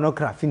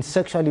pornography, in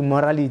sexual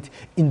immorality,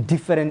 in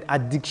different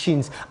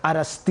addictions.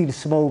 Others still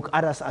smoke.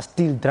 Others are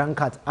still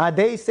drunkards. Are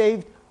they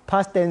saved?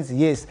 Past tense,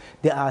 yes,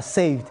 they are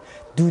saved.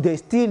 Do they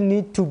still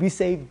need to be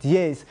saved?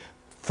 Yes,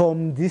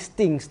 from these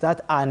things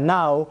that are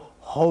now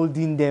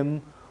holding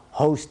them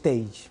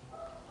hostage.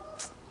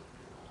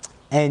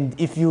 And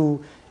if you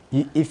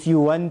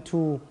want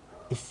to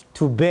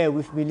bear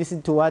with me,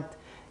 listen to what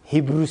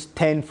Hebrews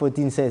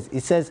 10:14 says.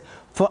 It says,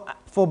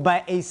 for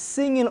by a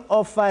single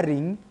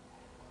offering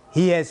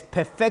he has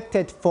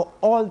perfected for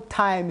all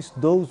times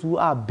those who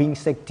are being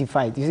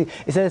sanctified. You see,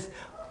 it says,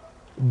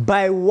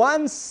 by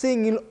one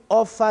single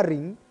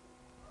offering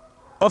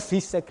of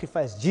his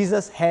sacrifice,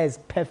 Jesus has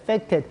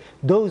perfected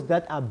those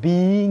that are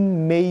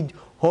being made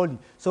holy.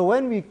 So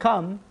when we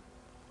come,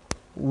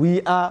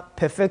 we are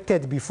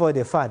perfected before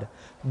the Father.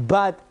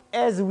 But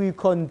as we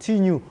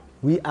continue,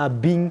 we are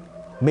being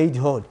made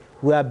holy.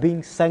 We are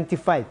being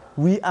sanctified.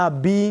 We are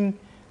being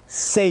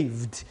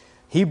saved.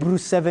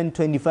 Hebrews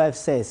 7:25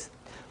 says,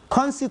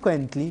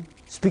 consequently,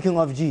 speaking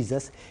of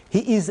Jesus,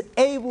 he is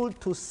able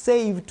to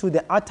save to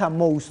the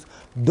uttermost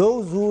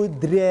those who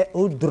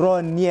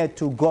draw near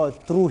to God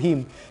through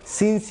him,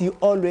 since he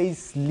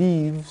always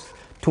lives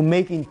to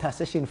make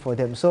intercession for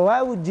them. So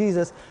why would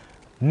Jesus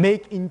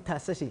make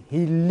intercession?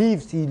 He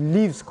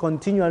lives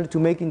continually to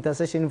make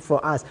intercession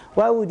for us.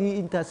 Why would he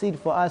intercede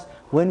for us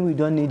when we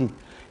don't need it?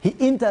 He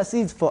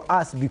intercedes for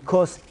us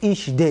because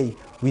each day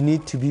we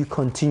need to be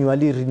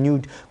continually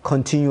renewed,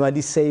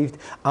 continually saved.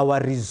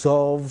 Our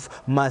resolve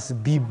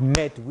must be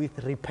met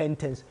with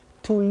repentance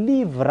to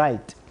live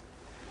right.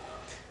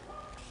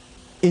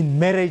 In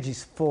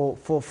marriages, for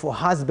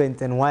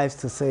husbands and wives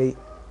to say,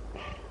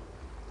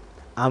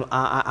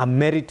 I'm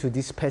married to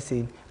this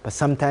person, but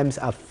sometimes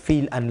I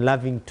feel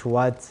unloving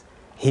towards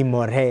him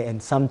or her,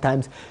 and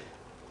sometimes,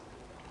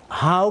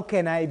 how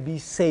can I be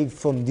saved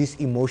from these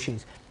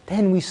emotions?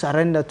 Then we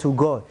surrender to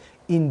God.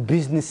 In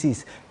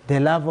businesses, the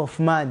love of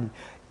money,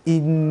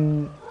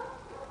 in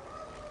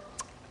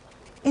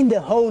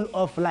the whole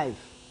of life,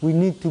 we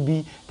need to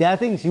be, there are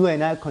things you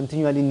and I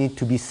continually need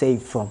to be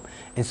saved from.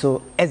 And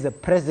so as a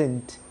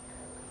present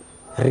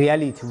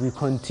reality, we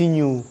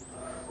continue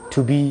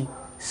to be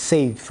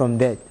saved from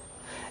that.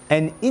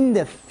 And in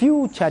the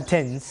future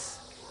tense,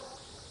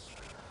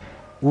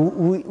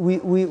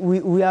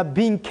 we are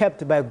being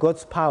kept by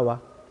God's power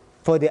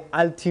for the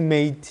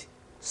ultimate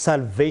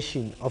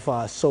salvation of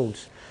our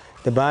souls.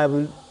 The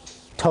Bible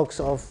talks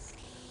of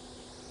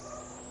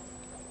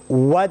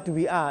what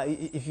we are.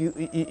 If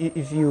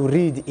you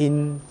read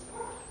in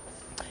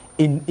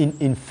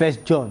 1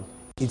 John,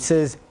 it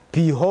says,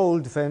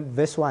 behold,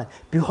 verse 1,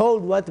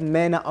 behold what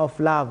manner of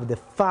love the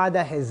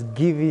Father has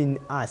given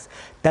us,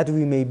 that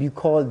we may be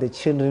called the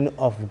children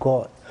of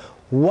God.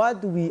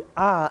 What we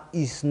are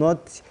is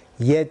not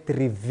yet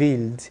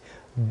revealed,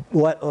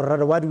 or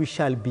rather what we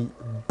shall be.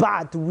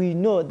 But we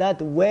know that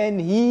when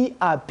he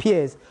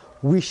appears,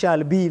 we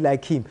shall be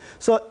like him.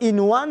 So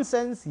in one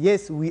sense,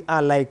 yes, we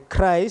are like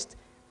Christ.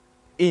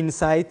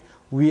 Inside,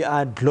 we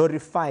are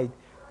glorified.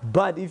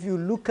 But if you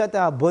look at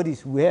our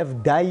bodies, we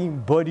have dying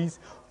bodies,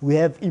 we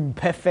have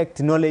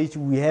imperfect knowledge,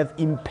 we have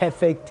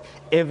imperfect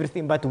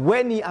everything. But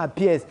when he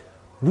appears,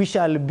 we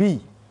shall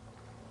be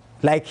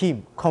like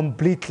him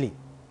completely.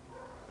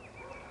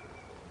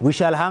 We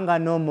shall hunger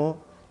no more,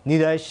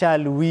 neither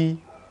shall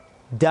we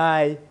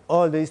die.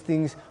 All these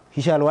things,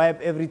 he shall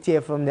wipe every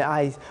tear from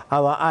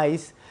our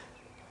eyes.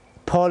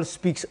 Paul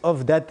speaks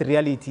of that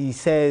reality. He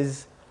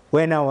says,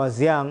 when I was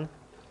young,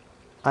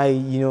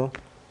 when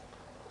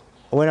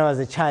I was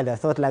a child, I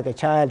thought like a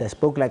child, I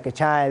spoke like a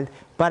child,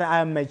 but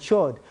I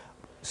matured.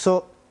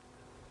 So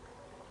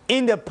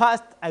in the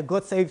past, I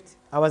got saved.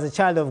 I was a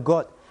child of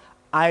God.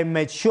 I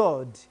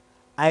matured.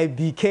 I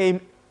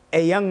became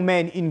a young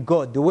man in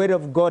God. The word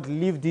of God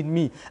lived in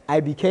me.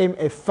 I became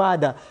a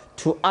father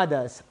to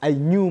others. I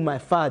knew my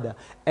father,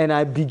 and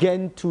I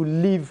began to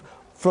live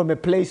from a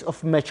place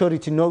of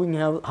maturity, knowing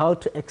how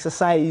to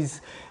exercise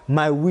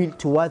my will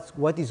towards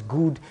what is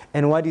good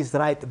and what is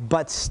right.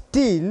 But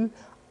still,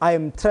 I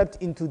am trapped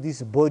into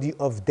this body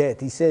of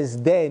death. He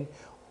says, then,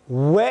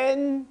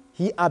 when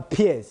he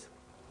appears,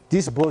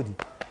 this body,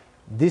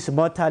 this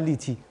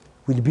mortality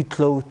will be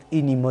clothed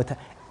in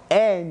immortality.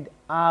 And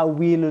I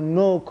will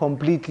know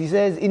completely. He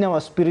says, in our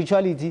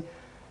spirituality,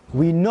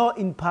 We know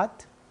in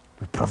part,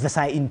 we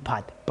prophesy in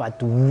part,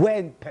 but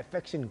when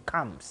perfection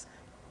comes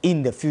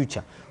in the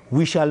future,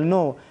 we shall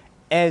know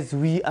as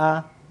we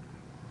are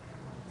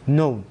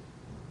known.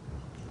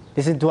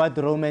 Listen to what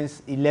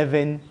Romans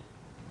 13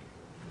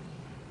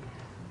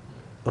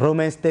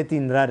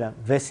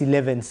 verse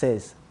 11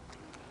 says.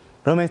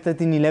 Romans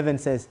 13:11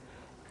 says,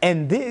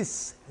 and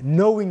this,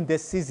 knowing the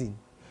season,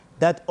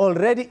 that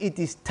already it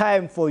is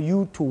time for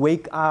you to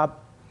wake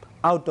up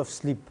out of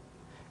sleep.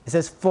 It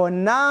says, for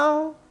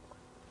now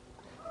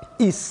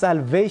is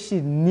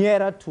salvation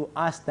nearer to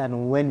us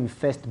than when we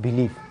first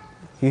believed.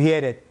 You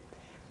hear that?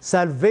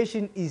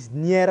 Salvation is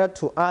nearer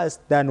to us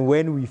than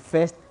when we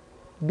first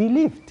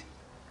believed.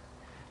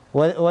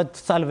 What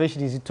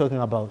salvation is it talking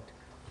about?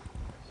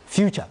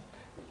 Future.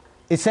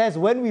 It says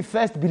when we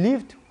first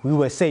believed, we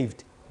were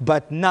saved.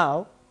 But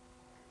now,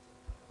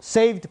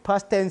 saved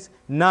past tense,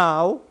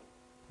 now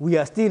we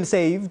are still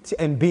saved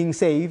and being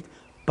saved,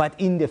 but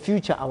in the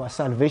future our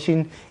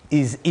salvation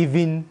is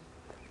even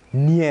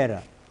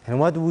nearer. And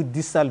what would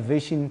this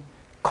salvation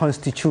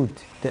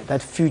constitute,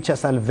 that future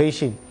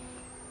salvation?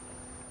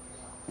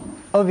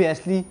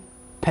 Obviously,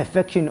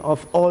 perfection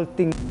of all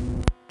things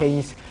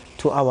pertains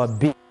to our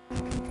being.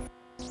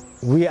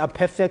 We are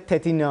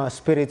perfected in our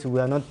spirit, we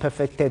are not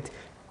perfected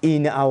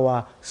in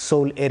our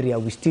soul area.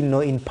 We still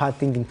know in part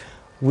thinking.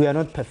 We are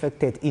not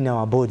perfected in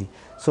our body.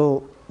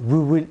 So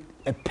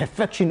a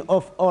perfection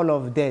of all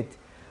of that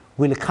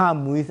will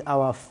come with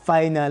our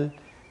final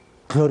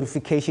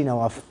glorification,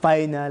 our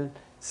final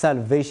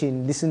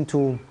salvation. Listen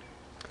to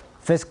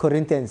 1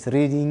 Corinthians,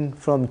 reading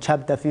from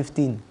chapter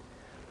 15.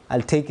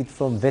 I'll take it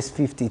from verse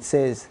 50. It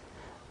says,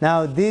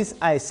 now this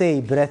I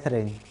say,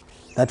 brethren,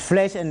 that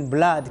flesh and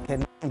blood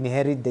cannot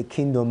inherit the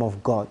kingdom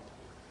of God.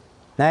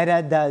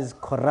 Neither does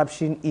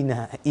corruption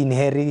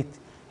inherit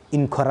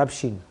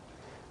incorruption.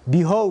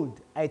 Behold,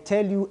 I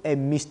tell you a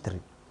mystery.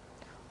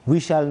 We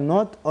shall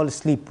not all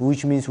sleep,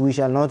 which means we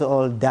shall not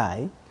all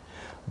die,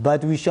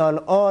 but we shall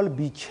all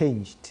be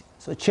changed.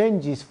 So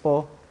change is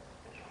for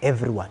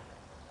everyone.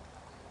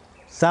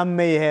 Some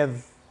may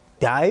have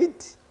died.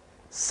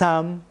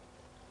 Some,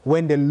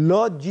 when the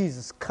Lord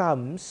Jesus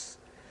comes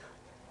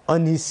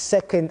on his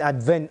second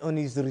advent, on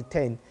his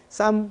return,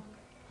 some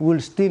will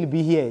still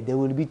be here. They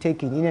will be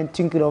taken in a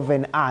twinkle of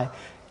an eye.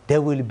 They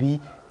will be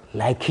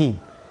like him.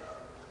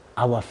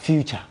 Our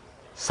future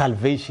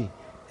salvation.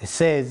 It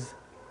says,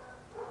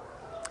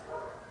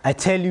 I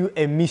tell you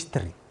a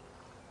mystery.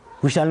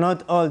 We shall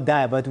not all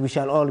die, but we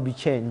shall all be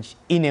changed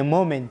in a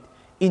moment,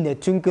 in the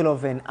twinkle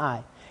of an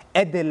eye,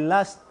 at the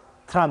last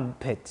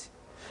trumpet.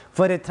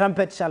 For the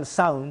trumpet shall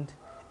sound,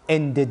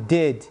 and the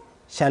dead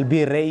shall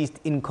be raised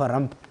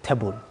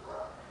incorruptible,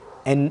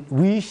 and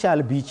we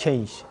shall be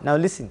changed. Now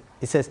listen,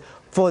 it says,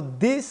 for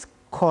this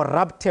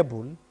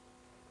corruptible,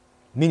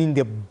 meaning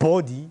the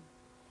body,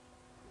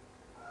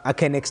 I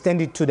can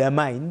extend it to the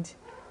mind,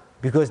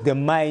 because the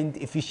mind,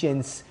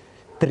 Ephesians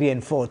 3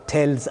 and 4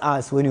 tells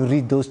us, when you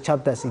read those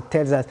chapters, it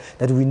tells us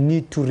that we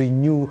need to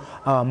renew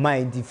our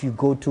mind. If you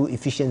go to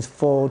Ephesians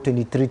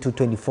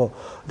 4:23-24,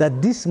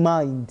 that this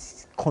mind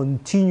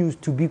continues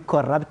to be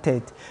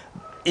corrupted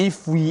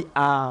if we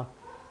are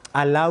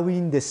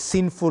allowing the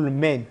sinful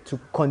man to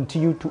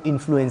continue to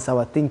influence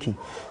our thinking.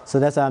 So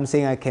that's why I'm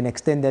saying I can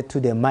extend that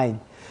to the mind.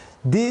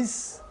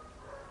 This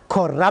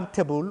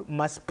corruptible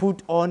must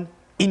put on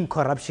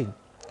incorruption,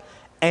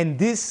 and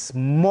this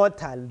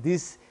mortal,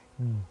 this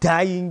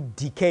dying,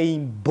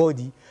 decaying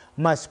body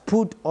must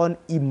put on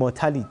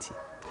immortality.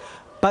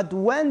 But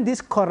when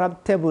this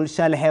corruptible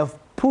shall have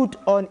put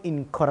on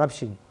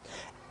incorruption,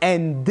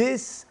 and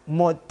this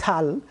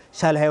mortal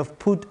shall have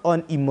put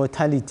on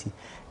immortality,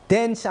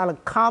 then shall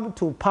come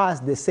to pass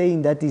the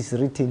saying that is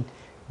written,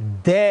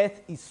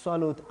 death is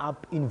swallowed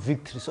up in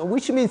victory. So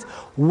which means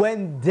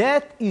when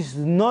death is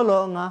no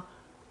longer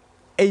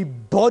a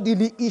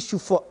bodily issue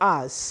for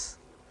us,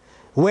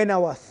 when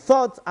our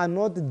thoughts are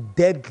not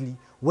deadly,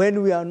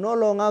 when we are no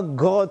longer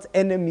God's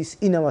enemies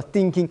in our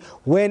thinking,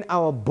 when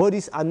our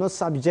bodies are not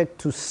subject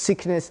to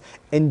sickness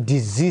and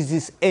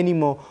diseases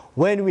anymore,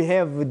 when we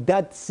have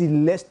that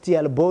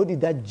celestial body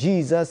that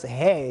Jesus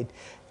had,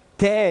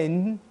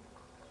 then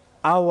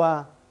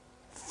our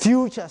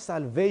future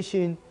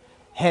salvation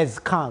has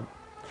come.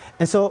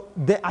 And so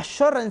the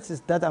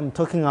assurances that I'm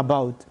talking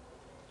about,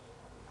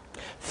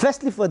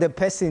 firstly for the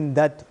person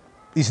that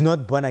is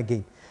not born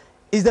again,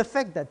 is the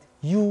fact that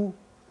you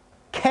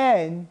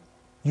can,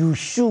 you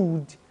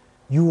should,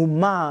 you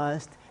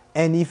must,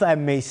 and if I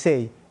may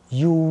say,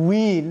 you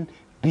will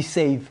be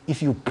saved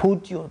if you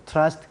put your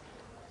trust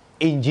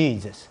in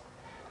Jesus.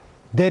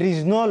 There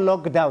is no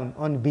lockdown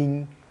on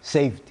being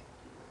saved.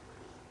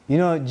 You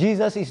know,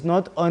 Jesus is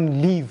not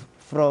on leave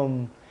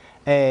from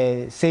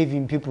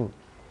saving people.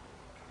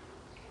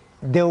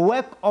 The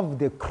work of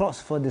the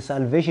cross for the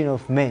salvation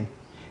of men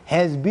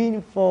has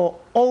been for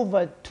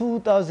over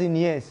 2,000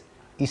 years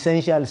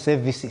essential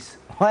services.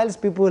 Whilst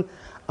people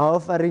are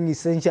offering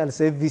essential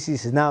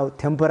services now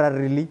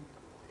temporarily,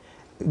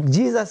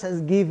 Jesus has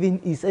given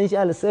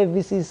essential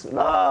services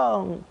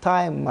long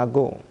time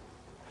ago.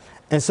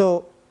 And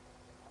so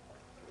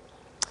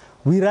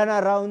We run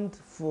around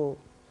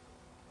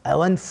I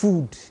want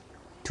food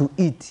to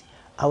eat.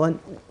 I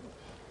want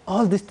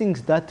all these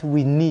things that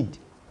we need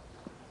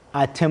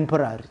are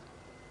temporary.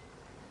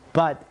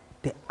 But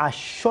the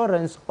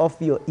assurance of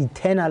your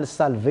eternal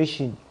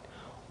salvation,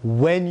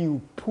 when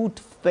you put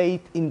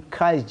faith in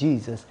Christ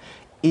Jesus,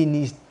 in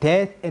his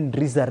death and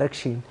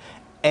resurrection,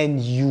 and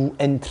you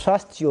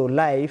entrust your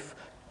life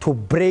to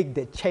break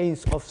the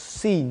chains of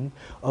sin,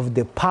 of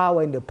the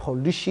power and the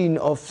pollution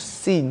of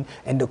sin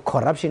and the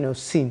corruption of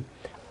sin,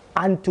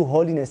 unto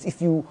holiness.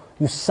 If you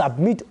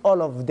submit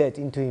all of that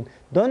into him,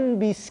 don't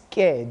be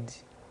scared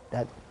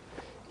that,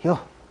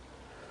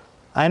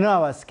 I know I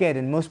was scared,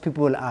 and most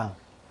people are.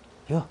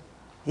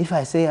 If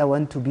I say I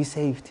want to be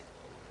saved,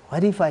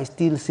 what if I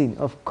still sin?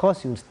 Of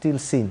course you'll still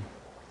sin.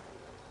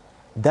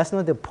 That's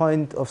not the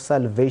point of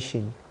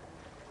salvation,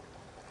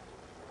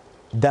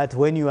 that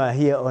when you are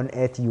here on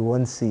earth you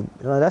won't sin.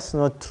 No, that's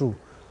not true.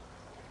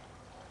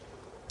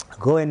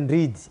 Go and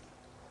read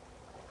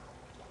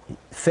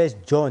 1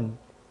 John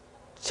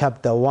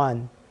chapter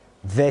 1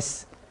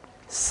 verse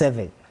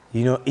 7.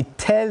 It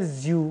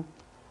tells you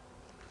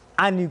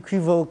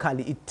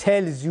unequivocally, it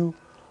tells you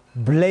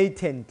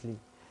blatantly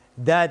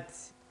that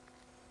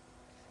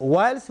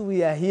whilst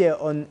we are here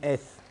on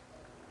earth,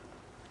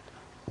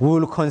 we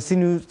will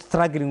continue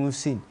struggling with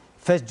sin.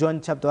 1 John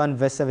chapter 1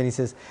 verse 7, it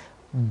says,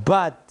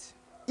 but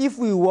if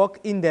we walk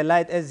in the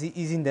light as he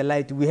is in the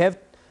light, we have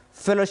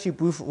fellowship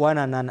with one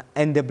another,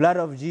 and the blood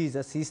of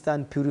Jesus, his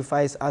son,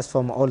 purifies us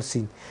from all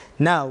sin.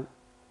 Now,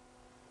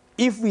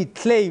 if we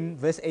claim,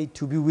 verse 8,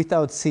 to be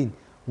without sin,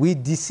 we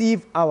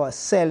deceive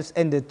ourselves,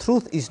 and the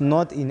truth is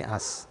not in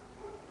us.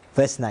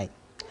 Verse 9.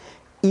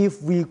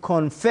 If we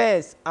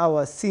confess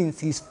our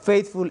sins, he is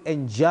faithful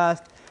and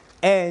just,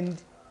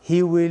 and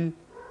he will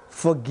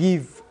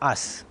forgive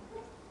us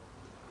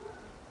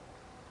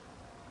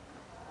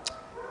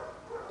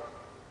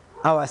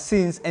our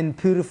sins and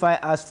purify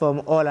us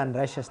from all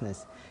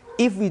unrighteousness.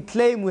 If we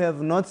claim we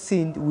have not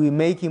sinned, we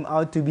make him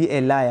out to be a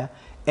liar,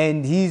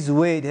 and his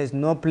word has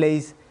no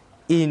place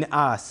in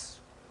us.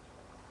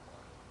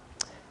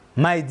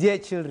 My dear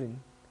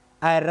children,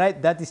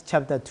 that is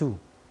chapter 2.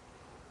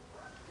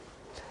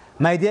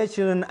 My dear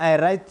children, I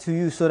write to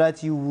you so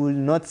that you will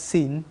not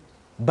sin,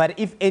 but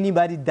if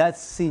anybody does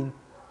sin,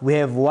 we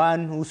have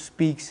one who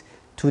speaks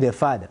to the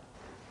Father.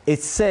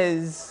 It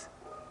says,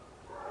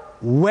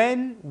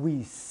 when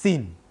we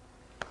sin.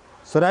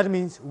 So that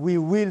means we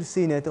will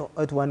sin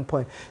at one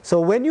point.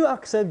 So when you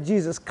accept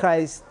Jesus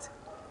Christ,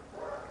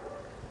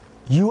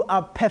 you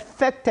are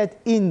perfected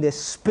in the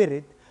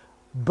spirit,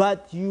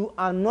 but you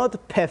are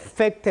not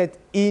perfected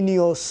in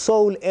your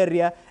soul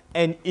area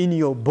and in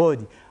your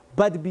body.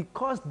 But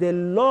because the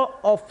law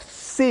of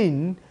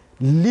sin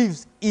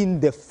lives in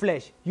the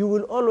flesh, you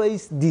will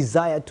always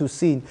desire to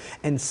sin.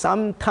 And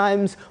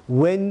sometimes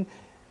when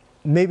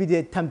maybe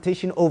the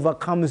temptation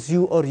overcomes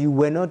you, or you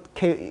were not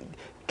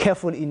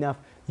careful enough,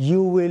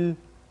 you will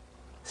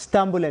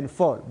stumble and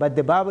fall. But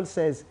the Bible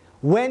says,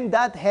 when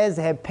that has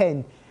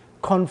happened,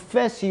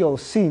 confess your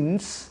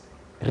sins,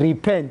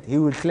 repent, he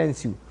will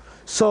cleanse you.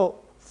 So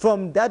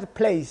from that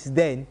place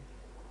then,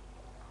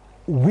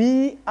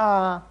 we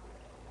are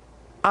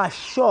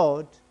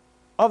assured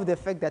of the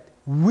fact that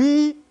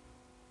we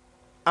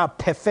are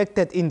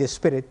perfected in the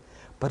spirit,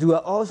 but we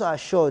are also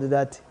assured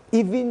that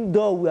even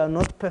though we are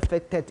not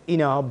perfected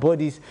in our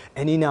bodies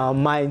and in our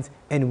minds,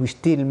 and we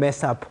still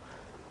mess up,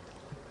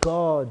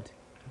 God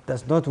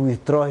does not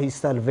withdraw his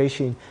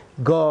salvation.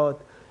 God,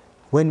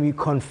 when we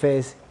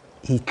confess,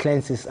 he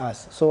cleanses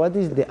us. So what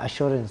is the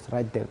assurance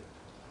right there?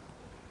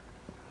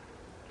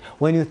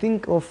 When you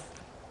think of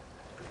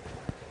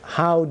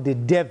how the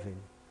devil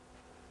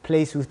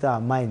plays with our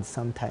minds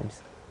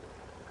sometimes,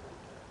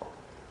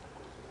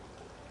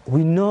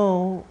 we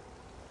know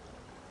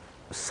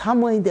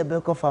somewhere in the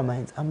back of our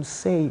minds, I'm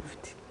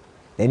saved.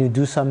 Then you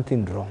do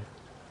something wrong.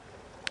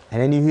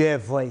 And then you hear a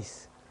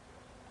voice.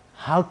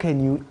 How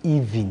can you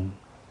even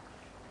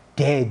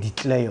dare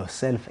declare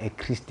yourself a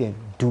Christian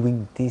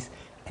doing this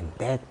and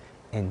that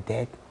and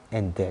that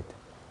and that?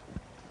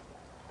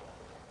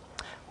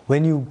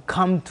 When you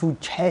come to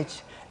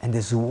church and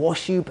there's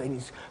worship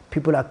and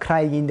people are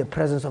crying in the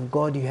presence of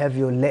God, you have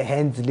your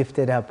hands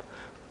lifted up,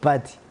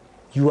 but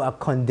you are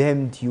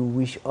condemned. You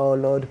wish, oh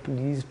Lord,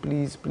 please,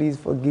 please, please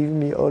forgive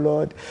me, oh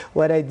Lord.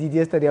 What I did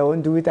yesterday, I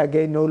won't do it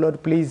again. No,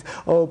 Lord, please.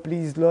 Oh,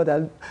 please,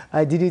 Lord,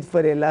 I did it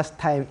for the last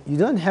time. You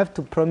don't have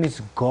to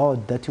promise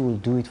God that you will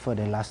do it for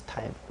the last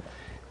time.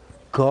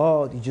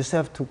 God, you just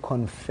have to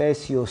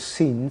confess your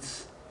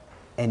sins,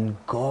 and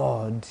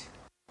God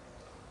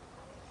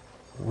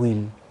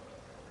will,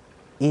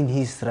 in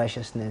his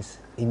righteousness,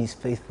 in his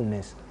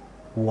faithfulness,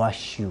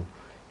 wash you.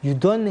 You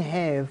don't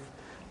have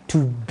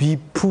to be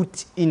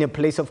put in a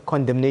place of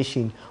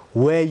condemnation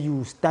where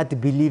you start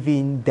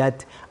believing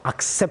that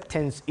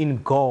acceptance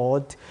in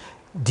God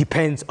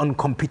depends on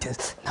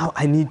competence. Now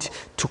I need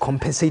to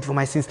compensate for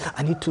my sins.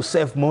 I need to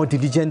serve more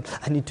diligent.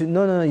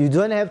 No, you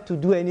don't have to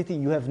do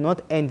anything. You have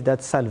not earned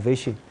that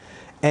salvation.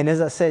 And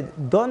as I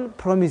said, don't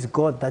promise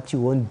God that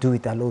you won't do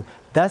it alone.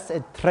 That's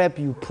a trap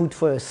you put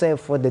for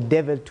yourself, for the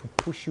devil to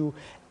push you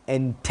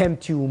and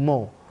tempt you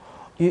more.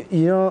 You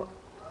know,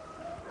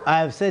 I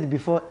have said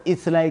before,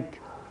 it's like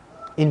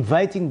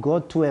inviting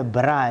God to a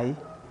braai.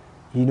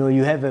 You know,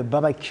 you have a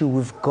barbecue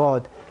with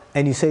God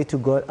and you say to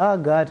God, oh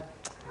God,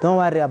 don't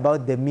worry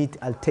about the meat,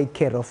 I'll take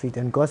care of it.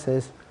 And God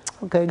says,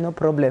 okay, no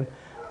problem.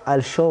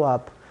 I'll show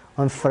up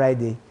on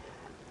Friday.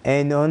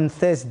 And on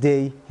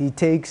Thursday, he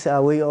takes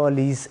away all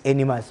his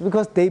animals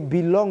because they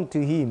belong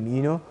to him,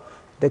 you know.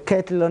 The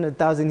cattle on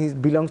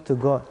 1,000 belongs to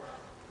God.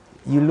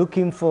 You're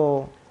looking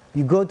for,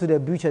 you go to the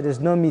butcher, there's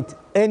no meat.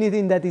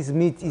 Anything that is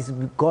meat is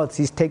God's,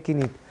 he's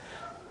taking it.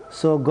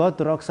 So God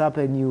rocks up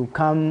and you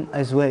come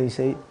as well. You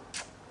say,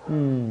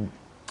 you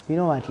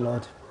know what,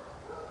 Lord?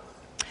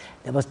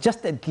 There was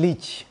just a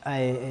glitch.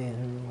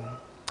 I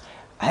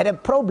had a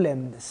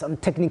problem, some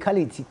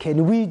technicality.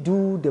 Can we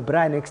do the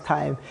braai next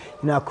time?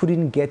 You know, I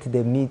couldn't get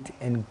the meat.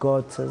 And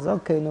God says,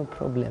 okay, no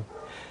problem.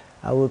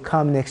 I will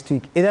come next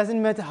week. It doesn't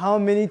matter how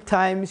many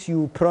times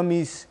you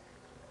promise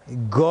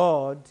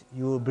God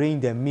you will bring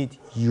the meat,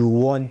 you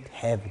won't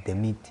have the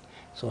meat.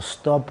 So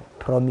stop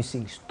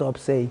promising. Stop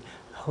saying,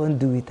 I won't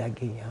do it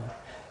again.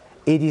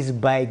 It is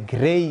by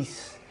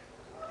grace,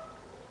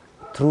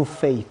 through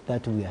faith,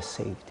 that we are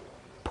saved.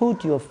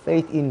 Put your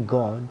faith in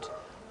God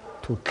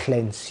to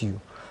cleanse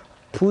you.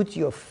 Put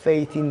your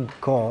faith in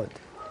God.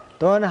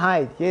 Don't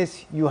hide.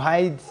 Yes, you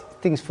hide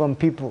things from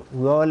people.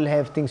 We all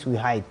have things we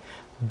hide.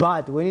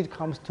 But when it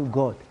comes to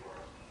God,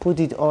 put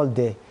it all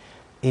there.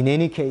 In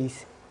any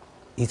case,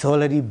 it's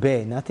already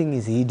bare. Nothing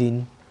is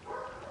hidden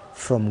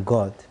from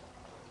God.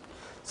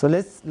 So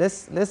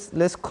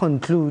let's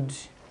conclude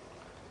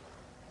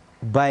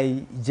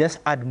by just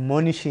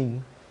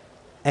admonishing,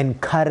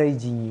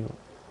 encouraging you,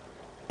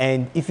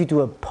 and if it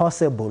were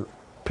possible,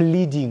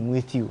 pleading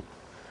with you.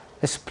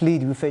 Let's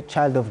plead with a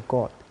child of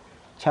God.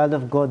 Child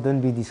of God,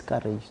 don't be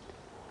discouraged.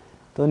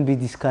 Don't be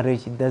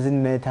discouraged. It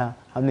doesn't matter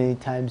how many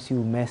times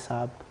you mess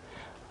up.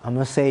 I'm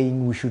not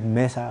saying we should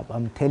mess up.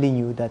 I'm telling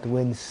you that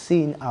when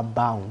sin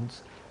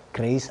abounds,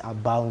 grace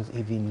abounds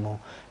even more.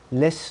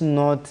 Let's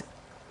not,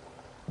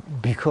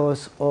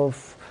 because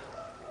of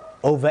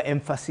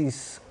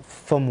overemphasis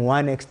from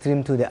one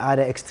extreme to the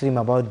other extreme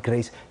about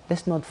grace,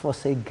 let's not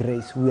forsake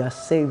grace. We are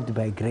saved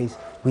by grace.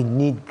 We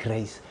need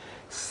grace.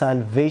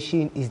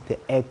 Salvation is the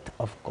act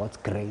of God's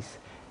grace.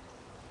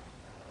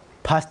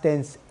 Past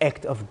tense,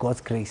 act of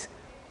God's grace.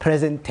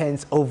 Present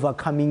tense,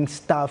 overcoming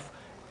stuff,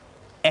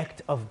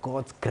 act of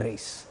God's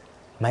grace.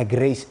 My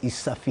grace is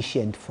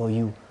sufficient for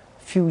you.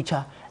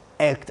 Future,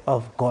 act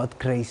of God's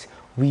grace.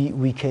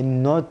 We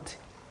cannot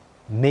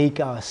make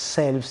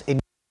ourselves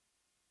any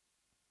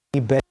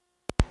better.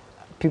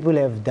 People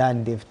have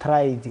done, they've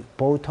tried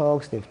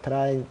Botox, they've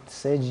tried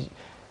surgeries,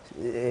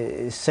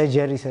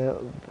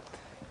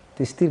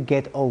 they still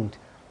get old.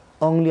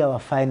 Only our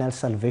final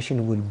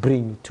salvation will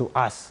bring to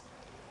us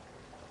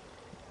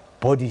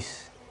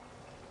bodies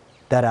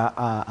that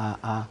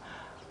are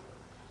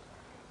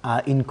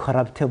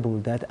incorruptible,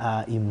 that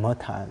are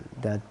immortal,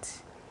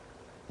 that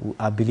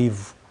I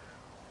believe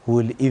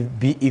will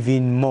be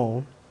even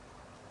more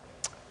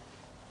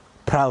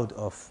proud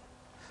of.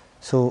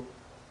 So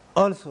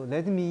also,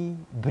 let me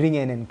bring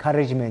an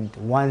encouragement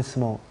once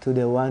more to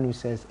the one who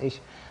says,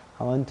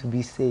 I want to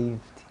be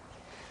saved,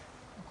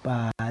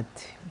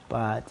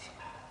 but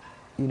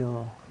you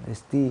know,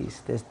 there's this,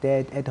 there's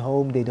that. At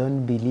home they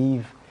don't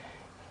believe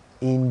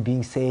in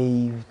being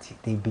saved,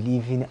 they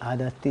believe in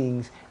other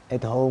things.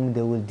 At home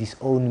they will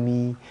disown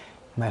me,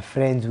 my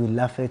friends will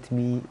laugh at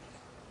me.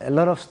 A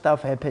lot of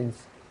stuff happens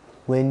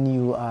when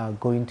you are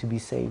going to be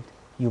saved.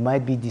 You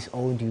might be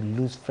disowned, you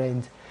lose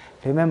friends.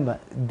 Remember,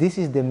 this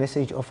is the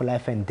message of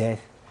life and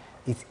death.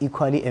 It's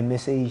equally a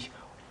message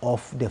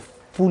of the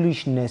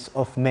foolishness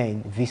of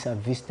man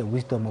vis-a-vis the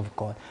wisdom of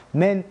God.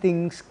 Man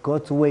thinks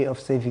God's way of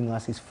saving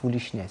us is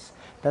foolishness.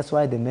 That's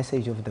why the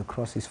message of the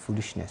cross is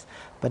foolishness.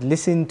 But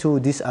listen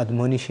to this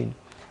admonition.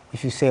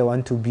 If you say, I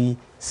want to be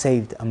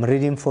saved, I'm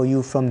reading for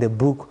you from the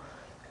book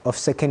of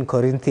 2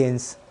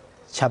 Corinthians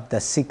chapter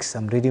 6.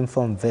 I'm reading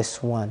from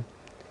verse 1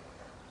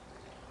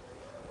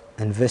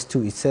 and verse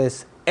 2. It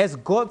says, as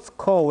God's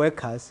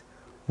co-workers,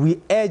 we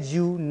urge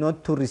you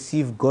not to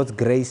receive God's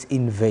grace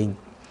in vain.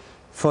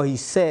 For he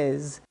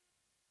says,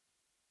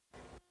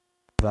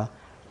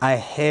 I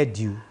heard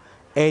you,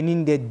 and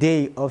in the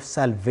day of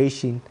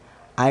salvation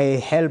I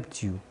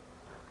helped you.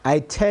 I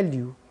tell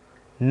you,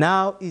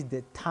 now is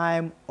the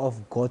time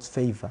of God's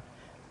favor.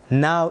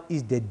 Now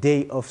is the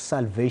day of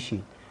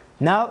salvation.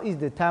 Now is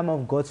the time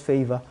of God's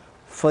favor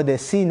for the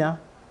sinner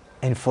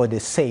and for the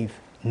saved.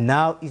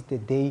 Now is the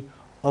day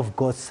of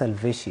God's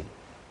salvation.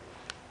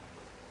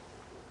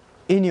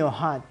 In your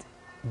heart,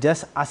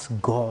 just ask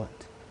God,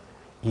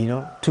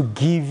 to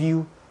give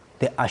you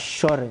the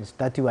assurance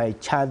that you are a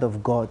child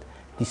of God,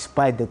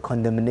 despite the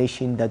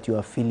condemnation that you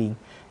are feeling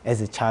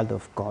as a child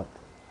of God.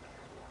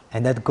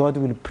 And that God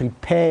will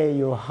prepare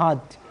your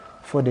heart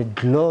for the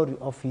glory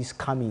of his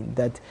coming.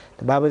 That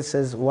the Bible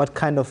says, what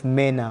kind of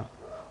manner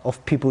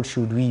of people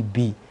should we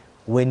be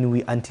when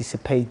we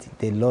anticipate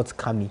the Lord's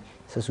coming.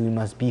 It says we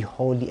must be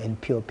holy and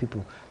pure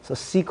people. So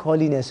seek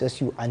holiness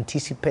as you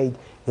anticipate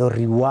your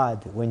reward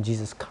when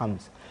Jesus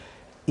comes.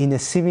 In a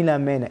similar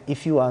manner,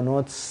 if you are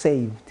not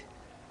saved,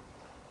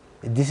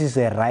 this is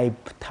a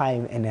ripe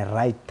time and a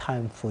right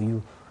time for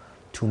you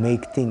to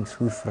make things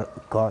with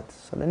God.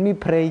 So let me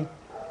pray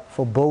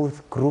for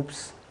both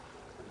groups.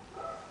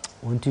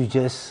 Won't you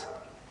just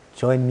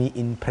join me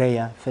in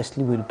prayer?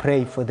 Firstly, we'll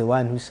pray for the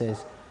one who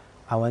says,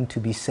 I want to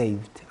be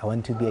saved. I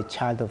want to be a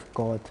child of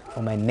God,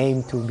 for my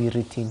name to be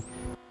written,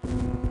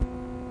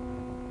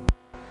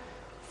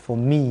 for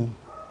me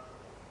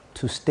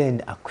to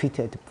stand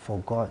acquitted for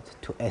God,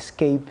 to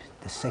escape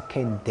the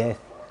second death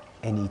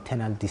and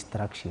eternal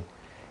destruction.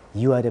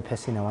 You are the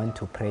person I want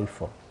to pray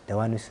for, the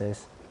one who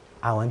says,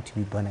 I want to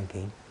be born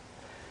again.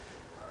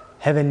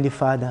 Heavenly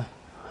Father,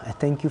 I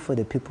thank you for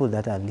the people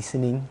that are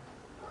listening.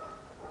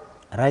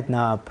 Right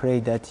now, I pray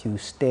that you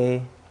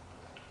stay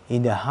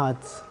in the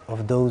hearts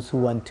of those who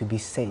want to be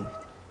saved,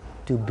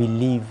 to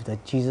believe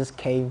that Jesus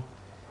came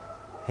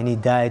and he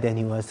died and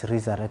he was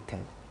resurrected,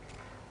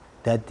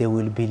 that they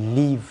will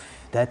believe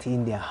that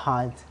in their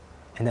heart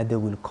and that they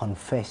will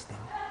confess them.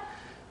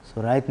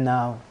 So right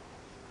now,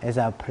 as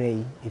I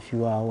pray, if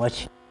you are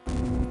watching,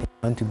 you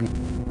want to be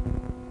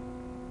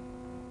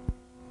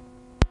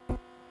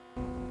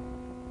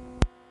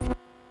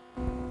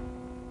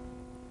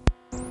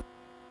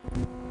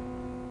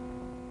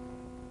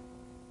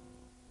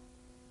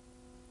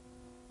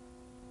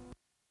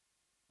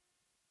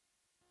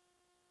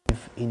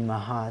in my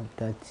heart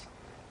that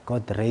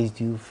God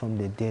raised you from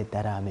the dead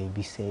that I may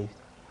be saved.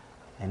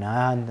 And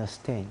I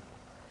understand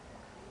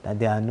that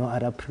there are no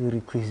other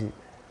prerequisites,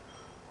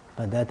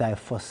 but that I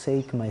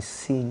forsake my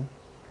sin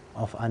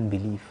of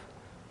unbelief,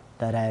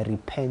 that I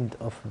repent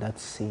of that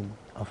sin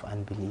of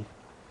unbelief.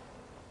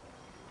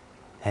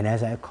 And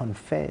as I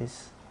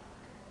confess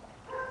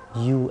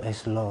you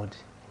as Lord,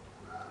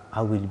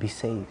 I will be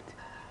saved.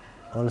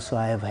 Also,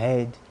 I have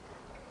heard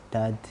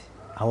that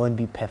I won't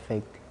be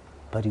perfect,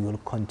 but you will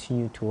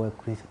continue to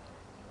work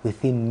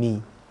within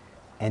me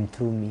and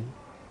through me.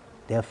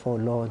 Therefore,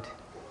 Lord,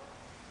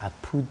 I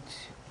put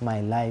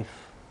my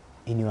life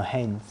in your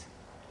hands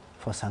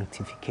for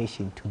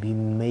sanctification, to be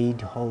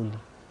made holy,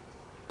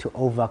 to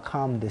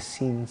overcome the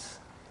sins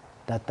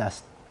that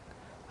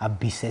are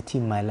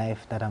besetting my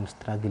life, that I'm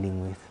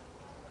struggling with.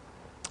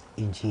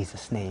 In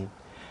Jesus' name.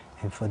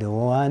 And for the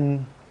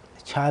one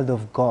child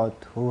of God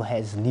who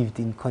has lived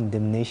in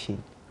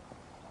condemnation,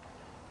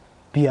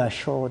 be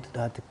assured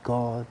that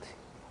God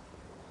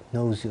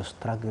knows your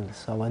struggles.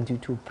 So I want you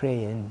to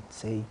pray and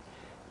say,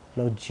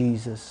 Lord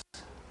Jesus,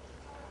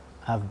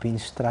 I've been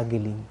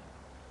struggling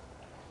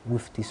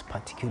with this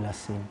particular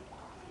sin.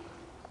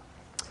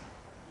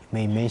 You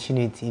may mention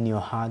it in your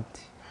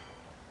heart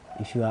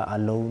if you are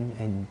alone,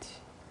 and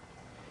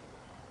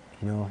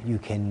you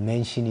can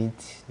mention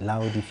it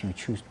loud if you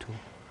choose to.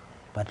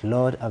 But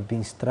Lord, I've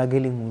been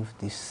struggling with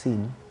this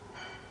sin.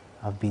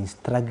 I've been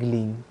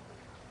struggling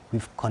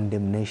with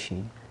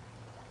condemnation.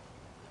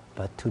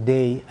 But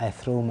today I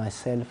throw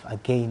myself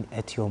again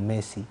at your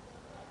mercy,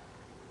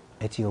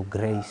 at your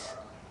grace,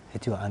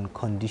 at your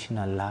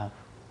unconditional love.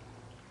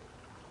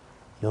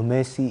 Your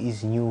mercy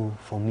is new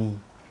for me.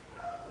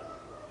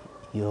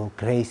 Your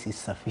grace is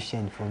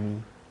sufficient for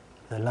me.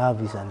 Your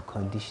love is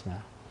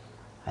unconditional.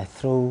 I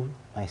throw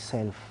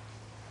myself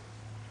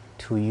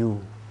to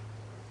you.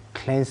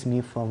 Cleanse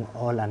me from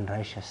all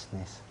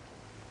unrighteousness.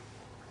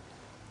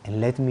 And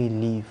let me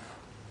live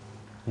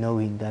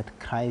knowing that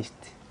Christ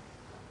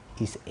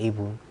is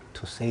able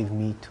to save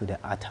me to the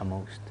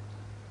uttermost.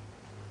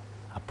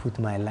 I put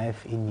my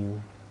life in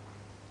you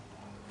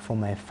for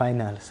my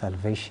final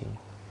salvation,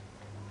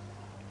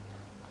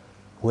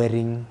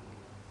 wearing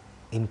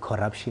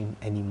incorruption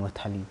and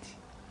immortality.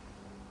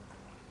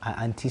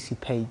 I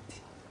anticipate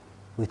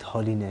with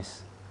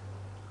holiness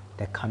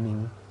the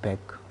coming back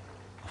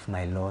of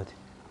my Lord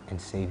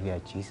and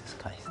Savior Jesus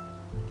Christ.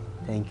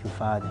 Thank you,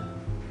 Father.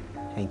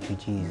 Thank you,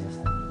 Jesus.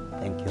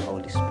 Thank you,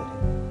 Holy Spirit.